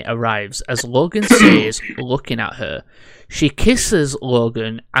 Tiffany arrives as Logan says, looking at her. She kisses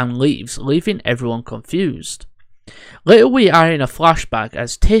Logan and leaves, leaving everyone confused. Later we are in a flashback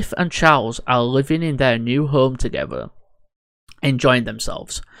as Tiff and Charles are living in their new home together, enjoying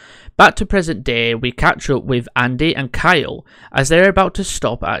themselves. Back to present day, we catch up with Andy and Kyle as they're about to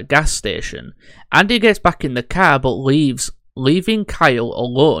stop at a gas station. Andy gets back in the car but leaves, leaving Kyle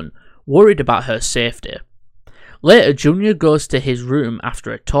alone, worried about her safety. Later, Junior goes to his room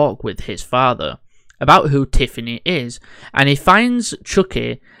after a talk with his father about who Tiffany is, and he finds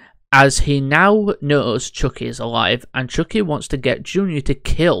Chucky as he now knows Chucky is alive, and Chucky wants to get Junior to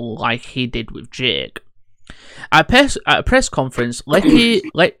kill like he did with Jake. At a press conference, Lexi's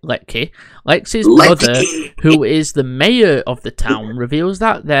mother, who is the mayor of the town, reveals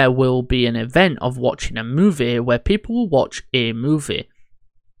that there will be an event of watching a movie where people will watch a movie.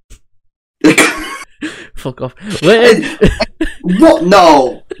 Fuck off. What?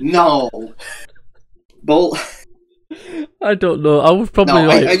 No. Well, I don't know. I was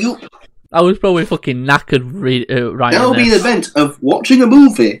probably I was probably fucking knackered writing There will be an this. event of watching a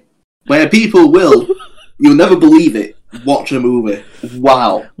movie where people will, you'll never believe it, watch a movie.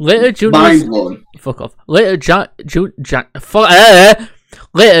 Wow. Later, Junior's... Mind blown. Fuck off. Later,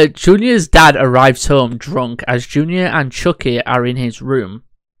 Later, Junior's dad arrives home drunk as Junior and Chucky are in his room,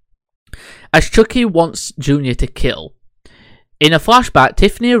 as Chucky wants Junior to kill. In a flashback,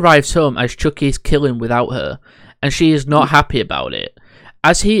 Tiffany arrives home as Chucky is killing without her, and she is not happy about it,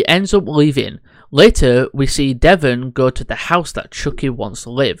 as he ends up leaving. Later, we see Devon go to the house that Chucky once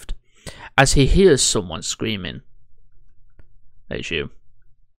lived, as he hears someone screaming. That's you.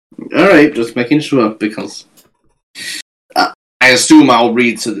 Alright, just making sure, because I assume I'll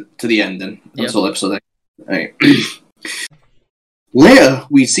read to the ending until episode 8. Right. Later,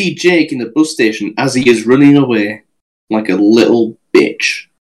 we see Jake in the bus station as he is running away like a little bitch.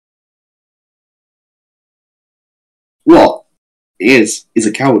 What? He is. He's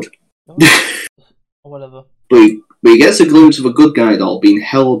a coward. Or whatever. But he gets a glimpse of a good guy doll being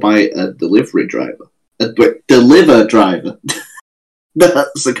held by a delivery driver. A deliver driver.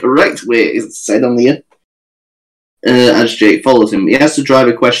 That's the correct way it's said on the as Jake follows him. He asks the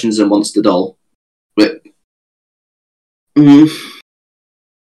driver questions and wants the doll. But he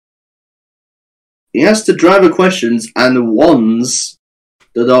asks the driver questions and wants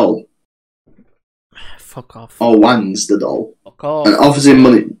the doll. Fuck off. Or wants the doll. Fuck off. And offers him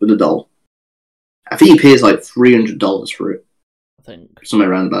money for the doll. I think he pays like $300 for it. I think. Something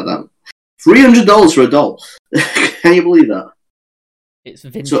around about that. $300 for a doll. Can you believe that? It's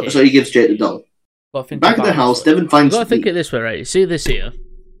vintage. So he gives Jake the doll. Back at the house, Devon finds... You've got to think it this way, right? You see this here?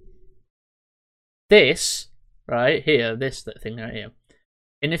 This, right here, this thing right here.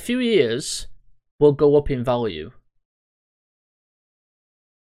 In a few years, will go up in value.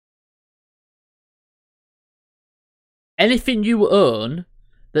 Anything you own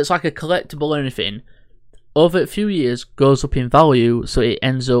that's like a collectible or anything, over a few years goes up in value, so it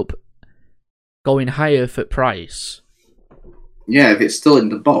ends up going higher for price. Yeah, if it's still in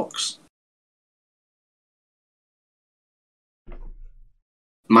the box.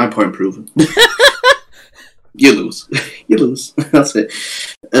 My point proven. You lose. You lose. That's it.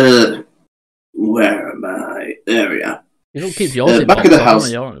 Where am I? There we are. You don't keep yours in back box, of the I don't know house.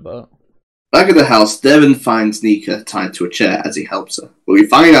 what you're on about. Back at the house, Devon finds Nika tied to a chair as he helps her. But we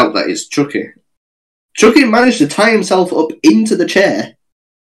find out that it's Chucky. Chucky managed to tie himself up into the chair.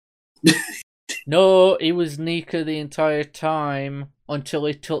 No, he was Nika the entire time until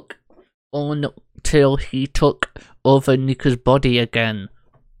he took over Nika's body again.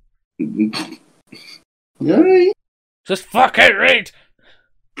 Alright. Just fucking read.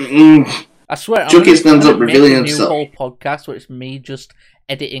 I swear, Chucky stands up, make revealing a himself. new whole podcast where it's me just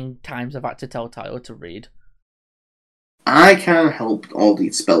editing times I've had to tell Tyler to read, I can't help all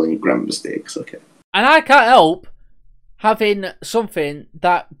these spelling and grammar mistakes, okay? and I can't help having something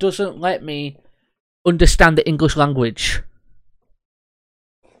that doesn't let me understand the English language.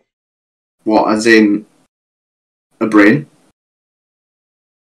 What, as in a brain?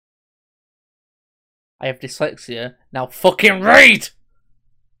 I have dyslexia. Now fucking read!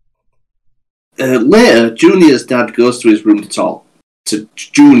 Later, Junior's dad goes to his room to talk to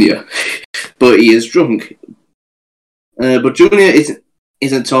Junior, but he is drunk. But Junior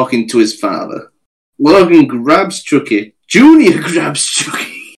isn't talking to his father. Logan grabs Chucky. Junior grabs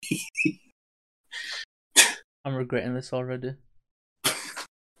Chucky. I'm regretting this already.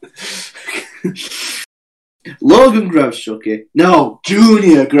 Logan grabs Chucky. No,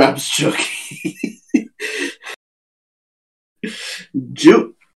 Junior grabs Chucky.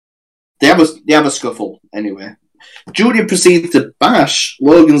 They have a scuffle, anyway. Junior proceeds to bash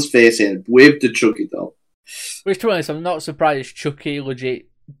Logan's face in with the Chucky doll. Which, to be honest, I'm not surprised Chucky legit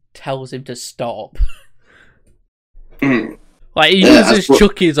tells him to stop. Like, he uses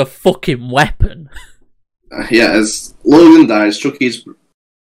Chucky as a fucking weapon. Yeah, as Logan dies, Chucky's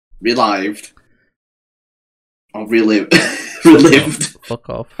relived. Or relived. Fuck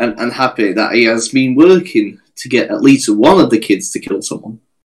off. And happy that he has been working to get at least one of the kids to kill someone.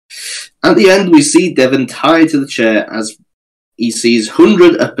 At the end, we see Devon tied to the chair as he sees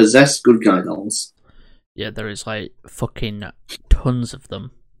 100 of possessed good guy dolls. Yeah, there is like fucking tons of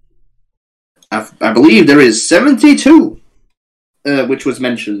them. I believe there is 72, which was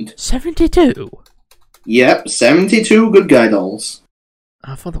mentioned. 72? Yep, 72 good guy dolls.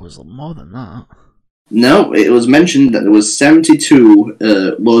 I thought there was more than that. No, it was mentioned that there was 72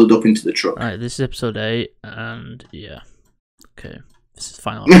 loaded up into the truck. Alright, this is episode 8, and yeah. Okay, this is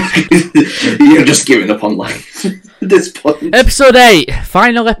final episode. You're just giving up on life at this point. Episode 8,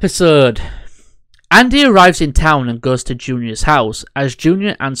 final episode. Andy arrives in town and goes to Junior's house as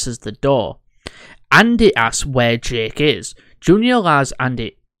Junior answers the door. Andy asks where Jake is. Junior allows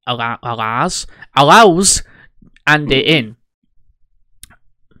Andy in.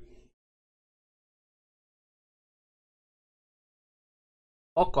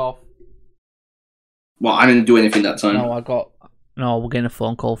 Fuck off. Well, I didn't do anything that time. No, we're getting a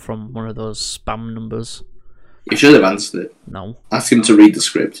phone call from one of those spam numbers. You should have answered it. No. Ask him to read the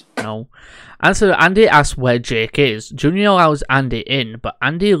script. No. Andy asks where Jake is. Junior allows Andy in, but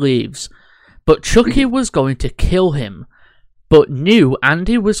Andy leaves. But Chucky was going to kill him, but knew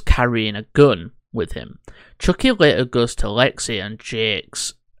Andy was carrying a gun with him. Chucky later goes to Lexi and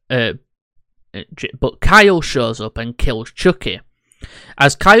Jake's, but Kyle shows up and kills Chucky.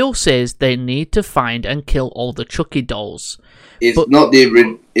 As Kyle says, they need to find and kill all the Chucky dolls. It's not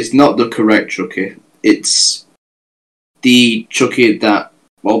the correct Chucky. It's the Chucky the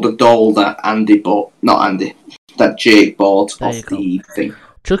doll that Andy bought. Not Andy. That Jake bought off the thing.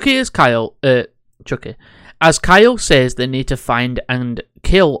 As Kyle says they need to find and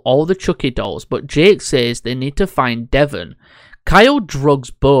kill all the Chucky dolls, but Jake says they need to find Devon. Kyle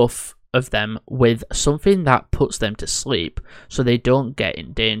drugs both of them with something that puts them to sleep so they don't get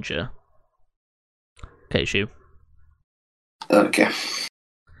in danger. Okay, Shu. Okay.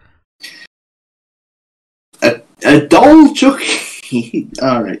 A doll Chucky?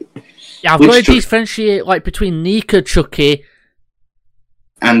 Alright. Yeah, I've got to differentiate like between Nika Chucky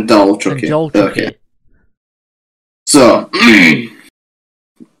and doll Chucky. And doll Chucky. Okay. So,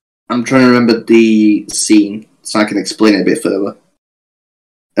 I'm trying to remember the scene so I can explain it a bit further.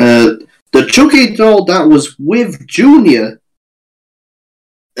 The Chucky doll that was with Junior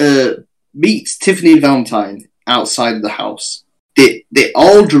meets Tiffany Valentine outside of the house. They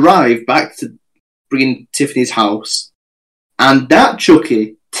all drive back to bring Tiffany's house, and that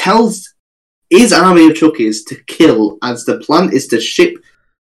Chucky tells his army of Chuckies to kill, as the plan is to ship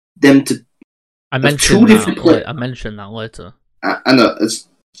them to. I mentioned that later. I know.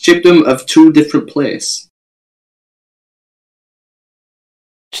 Ship them of 2 different places.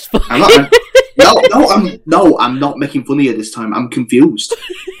 I'm not making fun of you this time. I'm confused.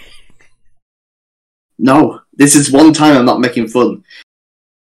 No, this is one time I'm not making fun.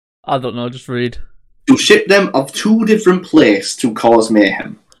 I don't know, just read. To ship them of 2 different places to cause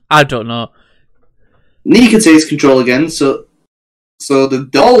mayhem. I don't know. Nika takes control again, so the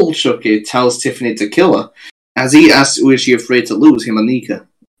doll Chucky tells Tiffany to kill her, as he asks who is she afraid to lose, him or Nika.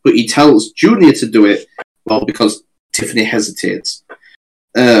 But he tells Junior to do it, well, because Tiffany hesitates,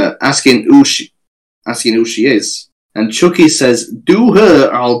 asking who she is. And Chucky says, "Do her,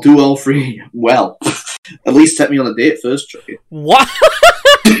 or I'll do all 3. Well, at least take me on a date first, Chucky." What?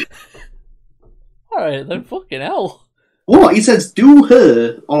 Alright, then fucking hell. What? He says, "Do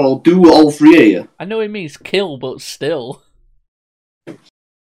her, or I'll do all 3 of you." I know he means kill, but still.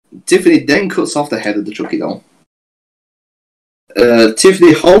 Tiffany then cuts off the head of the Chucky doll.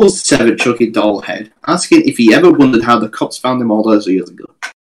 Tiffany holds the severed Chucky doll head, asking if he ever wondered how the cops found him all those years ago.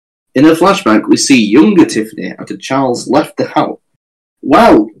 In a flashback, we see younger Tiffany after Charles left the house.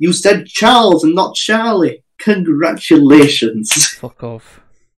 Wow, you said Charles and not Charlie. Congratulations. Fuck off.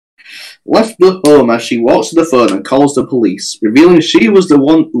 Left the home as she walks to the phone and calls the police, revealing she was the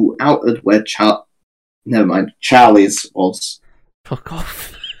one who outed where Charlie's was. Fuck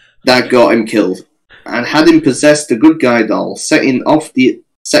off. That got him killed, and had him possess the good guy doll, setting of the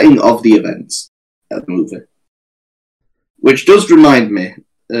events of the movie. Which does remind me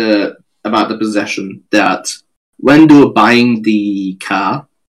about the possession, that when they were buying the car,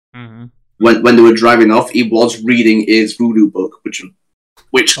 when they were driving off, he was reading his voodoo book, which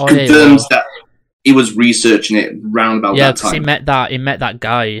confirms that he was researching it round about that time. Yeah, he met that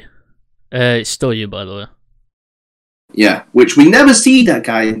guy. It's still you, by the way. Yeah, which we never see that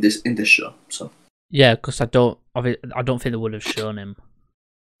guy in this show. So yeah, because I don't think they would have shown him.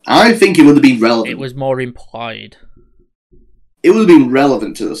 I think it would have been relevant. It was more implied. It would have been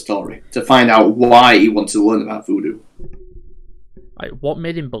relevant to the story to find out why he wanted to learn about voodoo. Like, what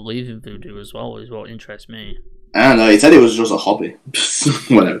made him believe in voodoo as well is what interests me. I don't know, he said it was just a hobby.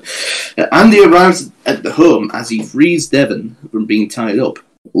 Whatever. Andy arrives at the home as he frees Devon from being tied up,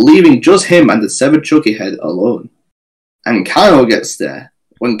 leaving just him and the severed Chucky head alone. And Kyle gets there.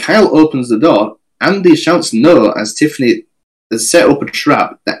 When Kyle opens the door, Andy shouts no as Tiffany has set up a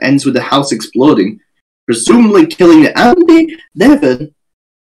trap that ends with the house exploding, presumably killing Andy, Devon,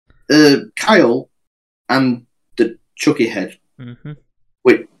 Kyle, and the Chucky head. Mm-hmm.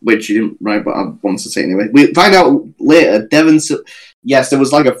 Which you didn't write, but I wanted to say anyway. We find out later, yes, there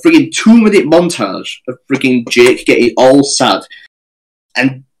was like a friggin' 2-minute montage of friggin' Jake getting all sad.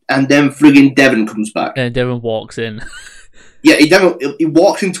 And then friggin' Devon comes back. And Devon walks in. Yeah, he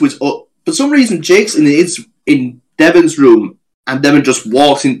walks into his... For some reason, Jake's in Devon's room, and Devon just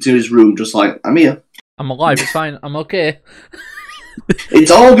walks into his room just like, I'm here. I'm alive, it's fine, I'm okay.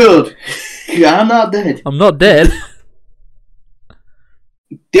 It's all good. I'm not dead. I'm not dead.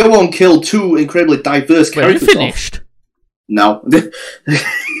 They won't kill 2 incredibly diverse characters. Are you finished? Off. No. We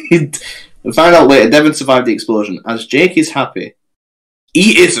find out later, Devon survived the explosion. As Jake is happy,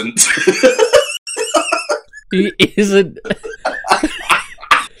 he isn't. He isn't.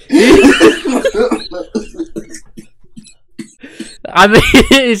 I mean,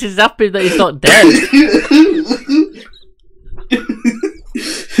 he's just happy that he's not dead.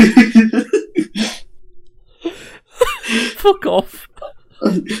 Fuck off.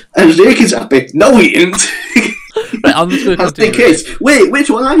 And Jake is happy. No, he isn't. Right, I'm just going to continue. That's the case. Wait, which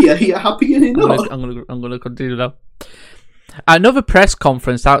one are you? Are you happy or not? I'm going to continue now. At another press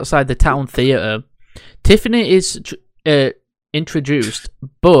conference outside the town theatre, Tiffany is introduced,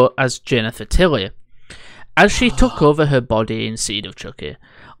 but as Jennifer Tilly. As she took over her body in Seed of Chucky,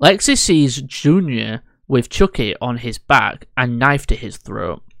 Lexi sees Junior with Chucky on his back and knife to his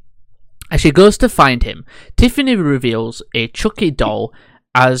throat. As she goes to find him, Tiffany reveals a Chucky doll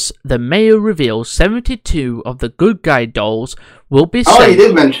as the mayor reveals 72 of the good guy dolls will be sent, you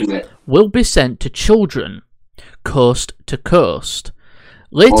did mention it. will be sent to children, coast to coast.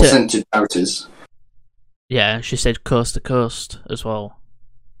 Later, Or sent to charities. yeah, she said coast to coast as well.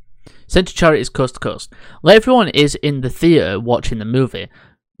 Sent to charities coast to coast. Let everyone is in the theatre watching the movie,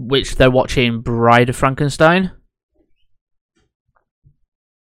 which they're watching Bride of Frankenstein.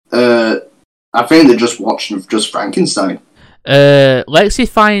 I think they're just watching just Frankenstein. Lexi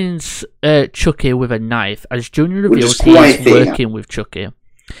finds Chucky with a knife as Junior reveals he is working with Chucky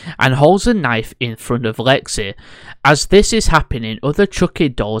and holds a knife in front of Lexi. As this is happening, other Chucky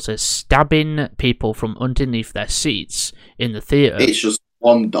dolls are stabbing people from underneath their seats in the theatre. It's just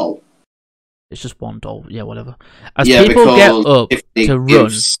one doll. It's just one doll, yeah, whatever. As people get up to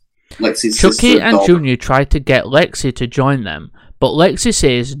run, Chucky and Junior try to get Lexi to join them, but Lexi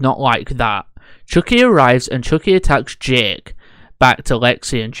says not like that. Chucky arrives and Chucky attacks Jake, back to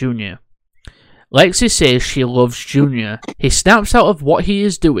Lexi and Junior. Lexi says she loves Junior. He snaps out of what he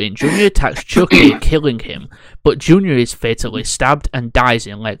is doing. Junior attacks Chucky, killing him, but Junior is fatally stabbed and dies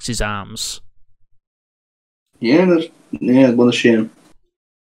in Lexi's arms. Yeah, what a shame.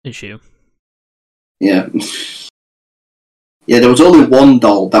 It's you. Yeah. Yeah, there was only one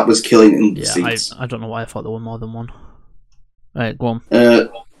doll that was killing in the seats. I don't know why I thought there were more than one. Right, go on.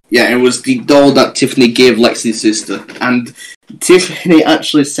 Yeah, it was the doll that Tiffany gave Lexi's sister. And Tiffany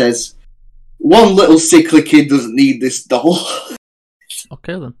actually says, one little sickly kid doesn't need this doll.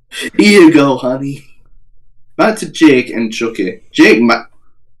 Okay, then. Here you go, honey. Back to Jake and Chucky. Jake,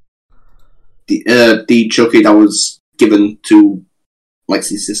 the Chucky that was given to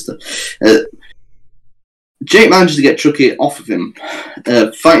Lexi's sister. Jake manages to get Chucky off of him,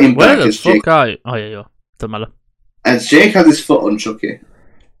 fighting back as Jake. Oh, yeah. Doesn't matter. As Jake has his foot on Chucky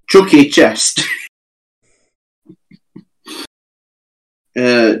chest.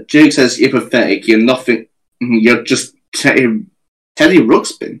 Jake says, "You're pathetic. You're nothing. You're just Teddy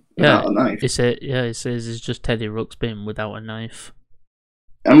Ruxpin without a knife." He says it's just Teddy Ruxpin without a knife.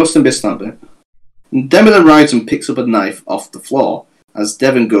 I must have missed that bit. Devin arrives and picks up a knife off the floor as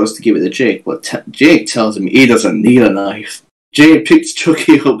Devin goes to give it to Jake, but Jake tells him he doesn't need a knife. Jake picks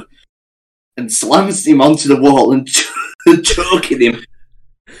Chucky up and slams him onto the wall and choking him.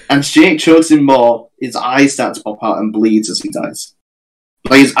 And Jake chokes him more. His eyes start to pop out and bleeds as he dies.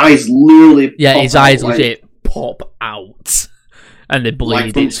 Like his eyes literally his eyes legit pop out. And they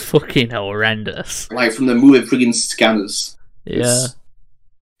bleed. It's fucking horrendous. Like from the movie friggin' Scanners. Yeah.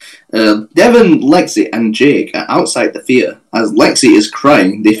 Devin, Lexi, and Jake are outside the theatre. As Lexi is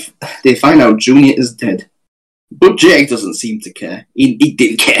crying, they find out Junior is dead. But Jake doesn't seem to care. He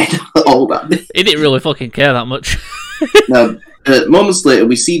didn't care all that. He didn't really fucking care that much. Now, moments later,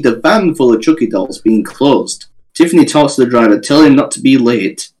 we see the van full of Chucky dolls being closed. Tiffany talks to the driver, telling him not to be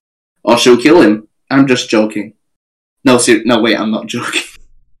late, or she'll kill him. I'm just joking. No, wait, I'm not joking.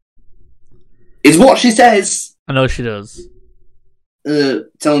 It's what she says. I know she does.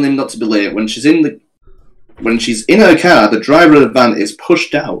 Telling him not to be late. When she's in her car, the driver of the van is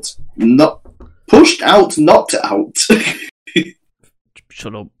pushed out, not out.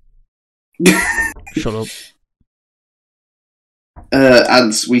 Shut up. Shut up.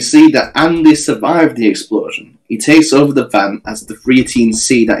 And we see that Andy survived the explosion. He takes over the van as the three teens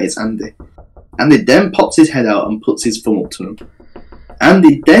see that it's Andy. Andy then pops his head out and puts his thumb up to him.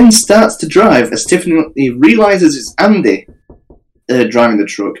 Andy then starts to drive as Tiffany realises it's Andy driving the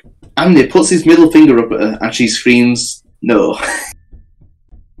truck. Andy puts his middle finger up at her and she screams, "No."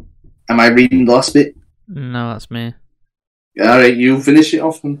 Am I reading the last bit? No, that's me. Alright, you finish it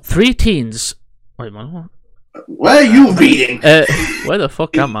off then. Three teens. Wait, what? Where are you reading? Where the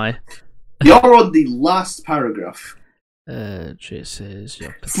fuck am I? You're on the last paragraph. It says...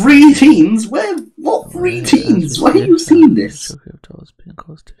 Three teens? Where? What three teens? Where have you seen this?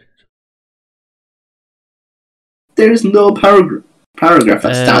 There is no paragraph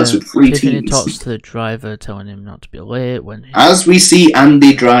that starts with three Tiffany teens. talks to the driver, telling him not to be late when he... As we see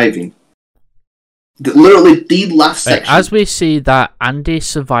Andy driving. Literally the last section. As we see that Andy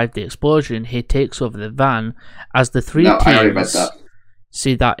survived the explosion, he takes over the van as the three teens... I already read that.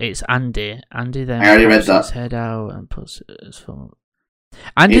 See that it's Andy. Andy then pops his head out and puts his phone.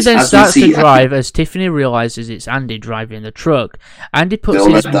 Andy then starts to drive as Tiffany realises it's Andy driving the truck. Andy puts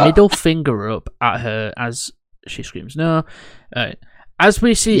his middle finger up at her as she screams, "No." As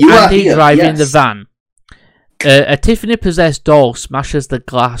we see Andy driving the van. A Tiffany-possessed doll smashes the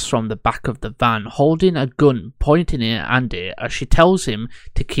glass from the back of the van, holding a gun pointing it at Andy as she tells him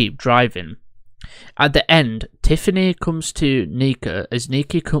to keep driving. At the end, Tiffany comes to Nika. As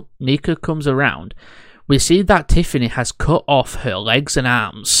Nika comes around, we see that Tiffany has cut off her legs and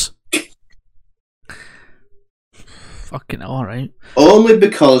arms. Fucking alright. Only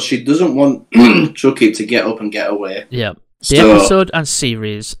because she doesn't want Chucky to get up and get away. Yeah. The episode and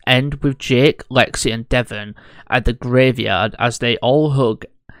series end with Jake, Lexi, and Devon at the graveyard as they all hug,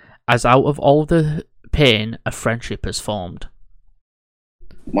 as out of all the pain, a friendship has formed.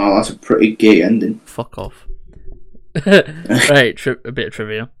 Wow, that's a pretty gay ending. Fuck off. Right, a bit of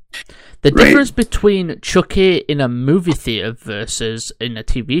trivia. The difference between Chucky in a movie theatre versus in a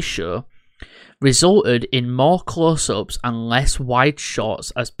TV show resulted in more close-ups and less wide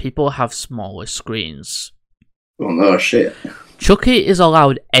shots as people have smaller screens. Oh no, shit. Chucky is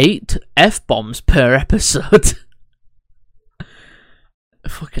allowed 8 F-bombs per episode.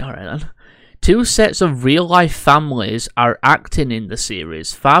 Fucking alright then. 2 sets of real-life families are acting in the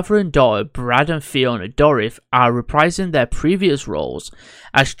series. Father and daughter Brad and Fiona Dourif are reprising their previous roles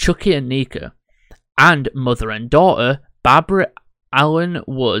as Chucky and Nika. And mother and daughter Barbara Allen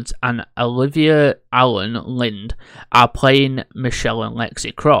Woods and Olivia Allen Lind are playing Michelle and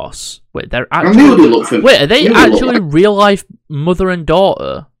Lexi Cross. Wait, they're actually... Wait, are they actually real-life mother and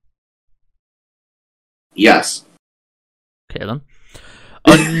daughter? Yes. Okay then.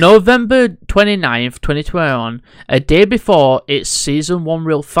 On November 29th, 2021, a day before its Season 1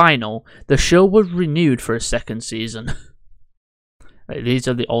 real final, the show was renewed for a second season. Right, these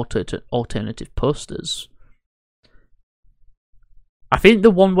are the alternative posters. I think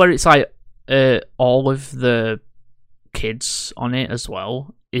the one where it's like all of the kids on it as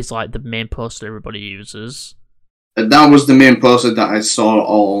well is like the main poster everybody uses. That was the main poster that I saw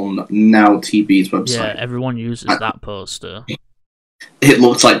on Now TV's website. Yeah, everyone uses that poster. It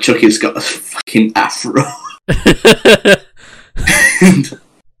looks like Chucky's got a fucking afro.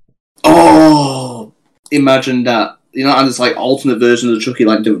 Oh, imagine that. You know, and it's like alternate version of Chucky,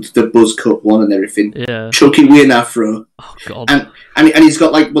 like the buzz cut one and everything. Yeah. Chucky with an afro. Oh god. And he's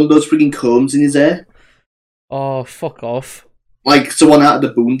got like one of those freaking combs in his hair. Oh, fuck off. Like someone out of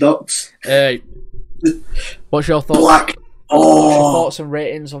the Boondocks. What's your thoughts? Black. Oh. What's your thoughts and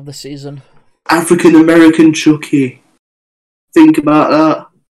ratings of the season? African American Chucky. Think about that.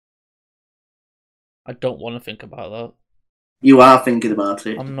 I don't want to think about that. You are thinking about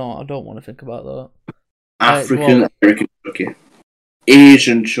it. I'm not. I don't want to think about that. African American Chucky.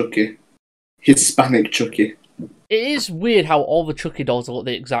 Asian Chucky. Hispanic Chucky. It is weird how all the Chucky dolls look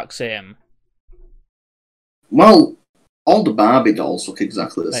the exact same. Well, all the Barbie dolls look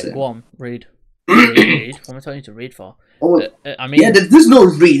exactly the same. Go on, read. Read. What am I telling you to read for? I mean, yeah, there's no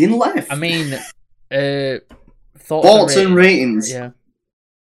reading left. I mean, thoughts and ratings. Yeah.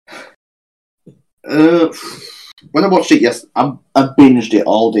 When I watched it yesterday, I binged it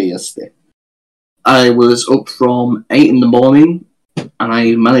all day yesterday. I was up from 8 in the morning, and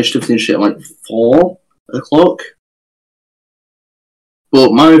I managed to finish it at like 4 o'clock.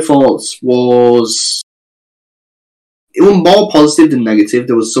 But my thoughts was... It was more positive than negative.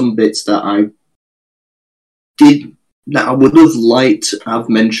 There was some bits that I would have liked to have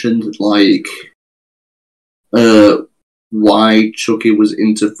mentioned, like why Chucky was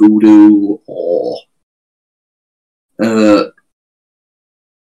into voodoo, or I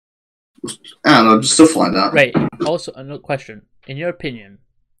don't know, just stuff like that. Right. Also, another question. In your opinion,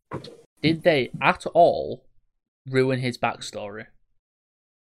 did they at all ruin his backstory?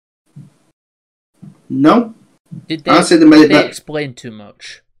 No. Did they explain too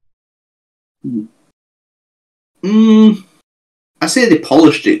much? I say they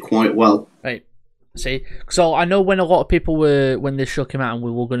polished it quite well. Right. See, so I know when a lot of people when this show came out, and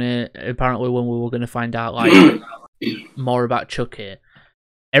when we were gonna find out like more about Chucky,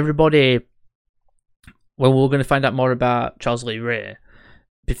 everybody, when we were gonna find out more about Charles Lee Ray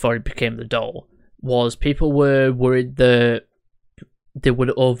before he became the doll, was people were worried that they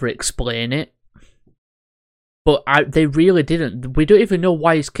would over-explain it. But they really didn't. We don't even know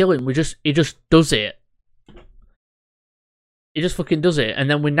why he's killing. He just does it. He just fucking does it. And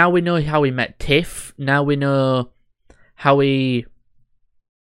then we know how he met Tiff. Now we know how we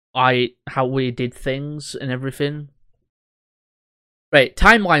did things and everything. Right,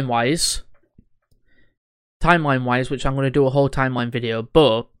 timeline wise, which I'm going to do a whole timeline video,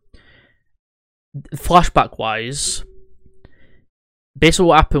 but flashback wise, basically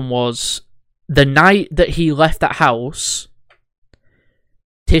what happened was, the night that he left that house,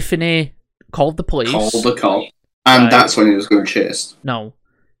 Tiffany called the police. Called the cop. And that's when he was going chased. No.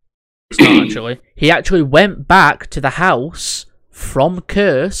 It's not actually. He actually went back to the house from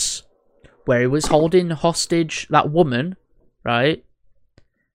Curse, where he was holding hostage that woman, right?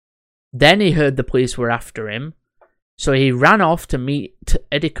 Then he heard the police were after him, so he ran off to meet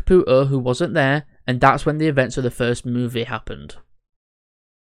Eddie Caputo, who wasn't there, and that's when the events of the first movie happened.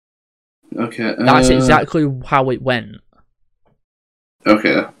 Okay. That's exactly how it went.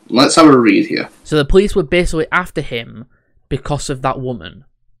 Okay, let's have a read here. So the police were basically after him because of that woman.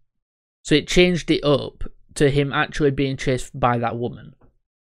 So it changed it up to him actually being chased by that woman.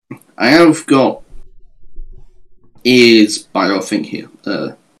 I have got his bio thing here.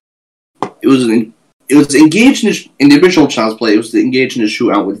 It was engaged in the original Child's Play. It was engaged in a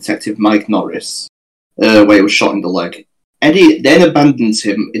shootout with Detective Mike Norris, where he was shot in the leg. Eddie then abandons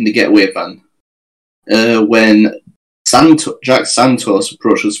him in the getaway van when Jack Santos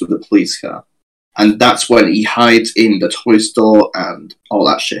approaches with a police car, and that's when he hides in the toy store and all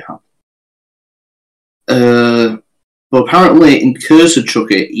that shit happens. But apparently in Curse of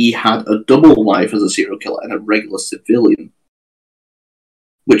Chucky, he had a double life as a serial killer and a regular civilian,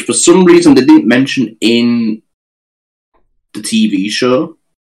 which for some reason they didn't mention in the TV show.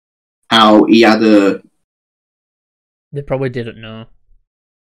 How he had a... They probably didn't know.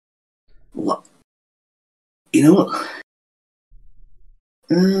 What? You know what?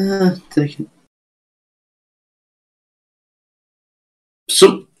 Take it.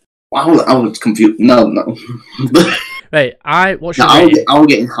 I was confused. No. Right, what's your no, rating? I'm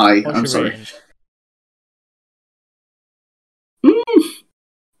getting high. What's I'm your sorry. rating? It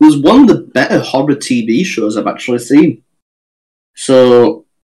was one of the better horror TV shows I've actually seen. So,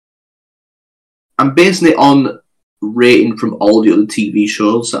 I'm basing it on rating from all the other TV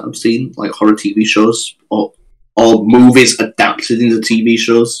shows that I've seen, like horror TV shows, or movies adapted into TV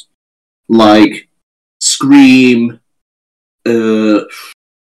shows, like Scream.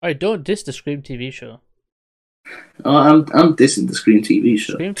 Alright, don't diss the Scream TV show. I'm dissing the Scream TV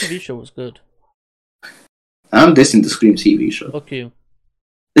show. Scream TV show was good. I'm dissing the Scream TV show. Fuck you.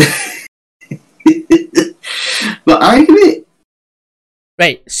 But I give it...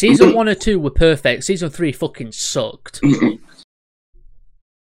 Right, season 1 or 2 were perfect. Season 3 fucking sucked.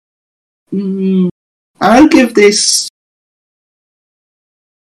 I'll give this...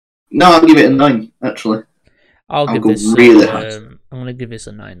 No, I'll give it a 9, actually. I'll give this really high. I'm gonna give this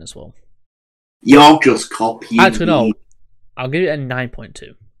a 9 as well. You're just copying Actually, no. me. I'll give it a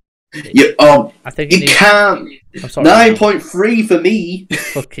 9.2. You, I think you can't. I'm sorry. 9.3 for me.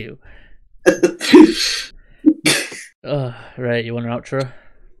 Fuck you. Right, you want an outro?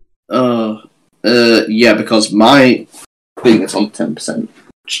 Yeah, because my thing is on 10%.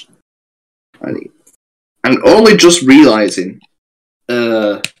 And only just realising,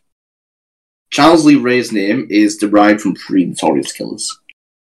 Charles Lee Ray's name is derived from 3 Notorious Killers.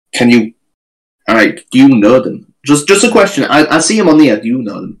 Can you... Alright, do you know them? Just a question. I see him on the air. Do you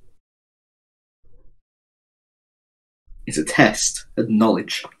know them? It's a test of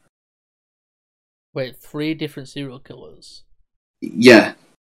knowledge. Wait, 3 different serial killers? Yeah.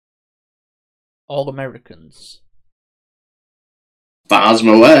 All Americans? Far as I'm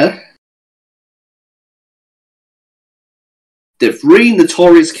aware. The 3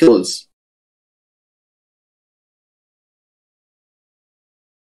 Notorious Killers.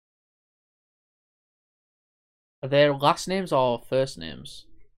 Are their last names or first names?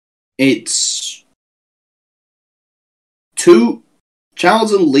 It's 2.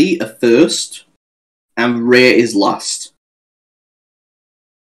 Charles and Lee are first, and Ray is last.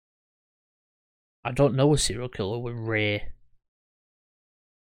 I don't know a serial killer with Ray.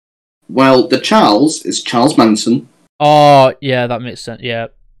 Well, the Charles is Charles Manson. Oh, yeah, that makes sense, yeah.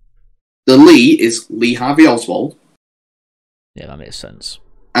 The Lee is Lee Harvey Oswald. Yeah, that makes sense.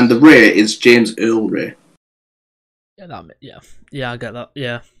 And the Ray is James Earl Ray. Yeah, I get that,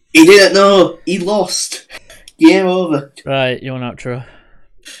 yeah. He didn't know! He lost! Game over. Right, you want outro?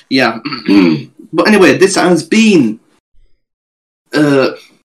 Yeah. But anyway, this has been the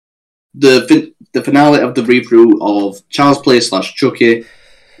finale of the review of Child's Play / Chucky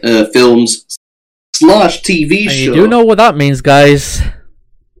films / TV and show. You do know what that means, guys.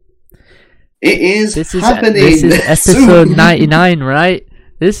 It is This happening. This is episode 99, right?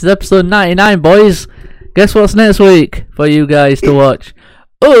 This is episode 99, boys. Guess what's next week for you guys to watch?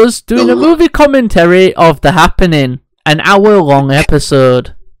 Us doing a movie commentary of The Happening. An hour-long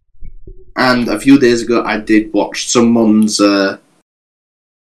episode. And a few days ago, I did watch someone's. It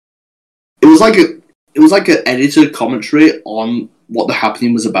was like an edited commentary on what The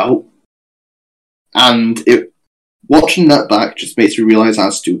Happening was about, and watching that back just makes me realise how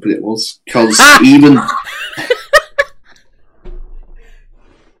stupid it was. Because even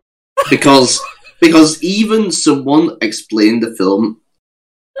because even someone explained the film,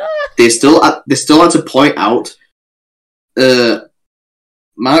 they still had to point out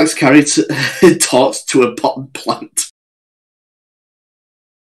Mark's character talks to a potted plant.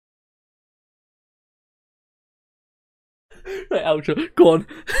 Right, outro. Go on.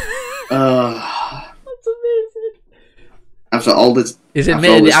 That's amazing. After all this, He's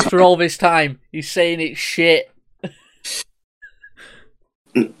admitted it after all this time. He's saying it's shit.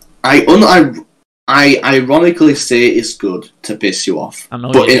 I ironically say it's good to piss you off,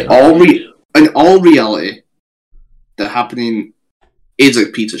 but in all reality, The Happening is a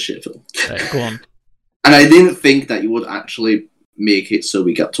piece of shit film. Right, go on. And I didn't think that you would actually make it so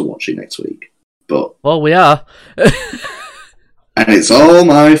we get to watch it next week, but well, we are. And it's all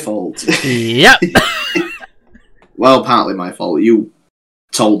my fault. Yep. Well, partly my fault. You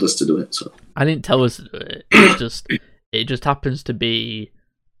told us to do it, so I didn't tell us to do it. It just happens to be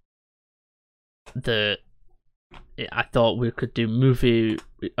I thought we could do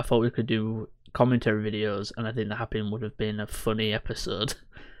commentary videos, and I think The Happening would have been a funny episode.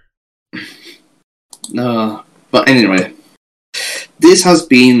 No, but anyway, this has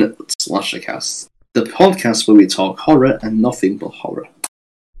been Slashercast, the podcast where we talk horror and nothing but horror.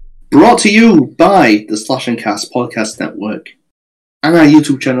 Brought to you by the Slashercast Podcast Network and our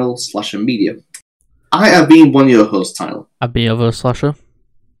YouTube channel, Slasher Media. I have been one of your hosts, Tyler. I've been your host, Slasher.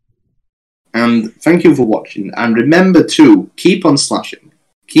 And thank you for watching. And remember to keep on slashing,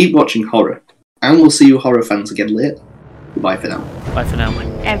 keep watching horror, and we'll see you horror fans again later. Goodbye for now. Bye for now.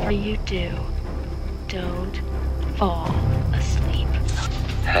 Whatever you do, don't fall asleep.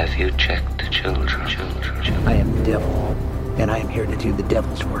 Have you checked the children? I am the devil, and I am here to do the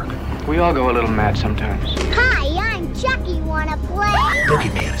devil's work. We all go a little mad sometimes. Hi, I'm Chucky. Wanna play?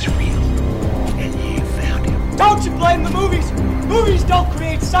 Boogeyman is real, and you found him. Don't you blame the movies? Movies don't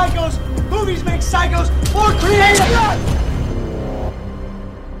create psychos. Movies make psychos more creative.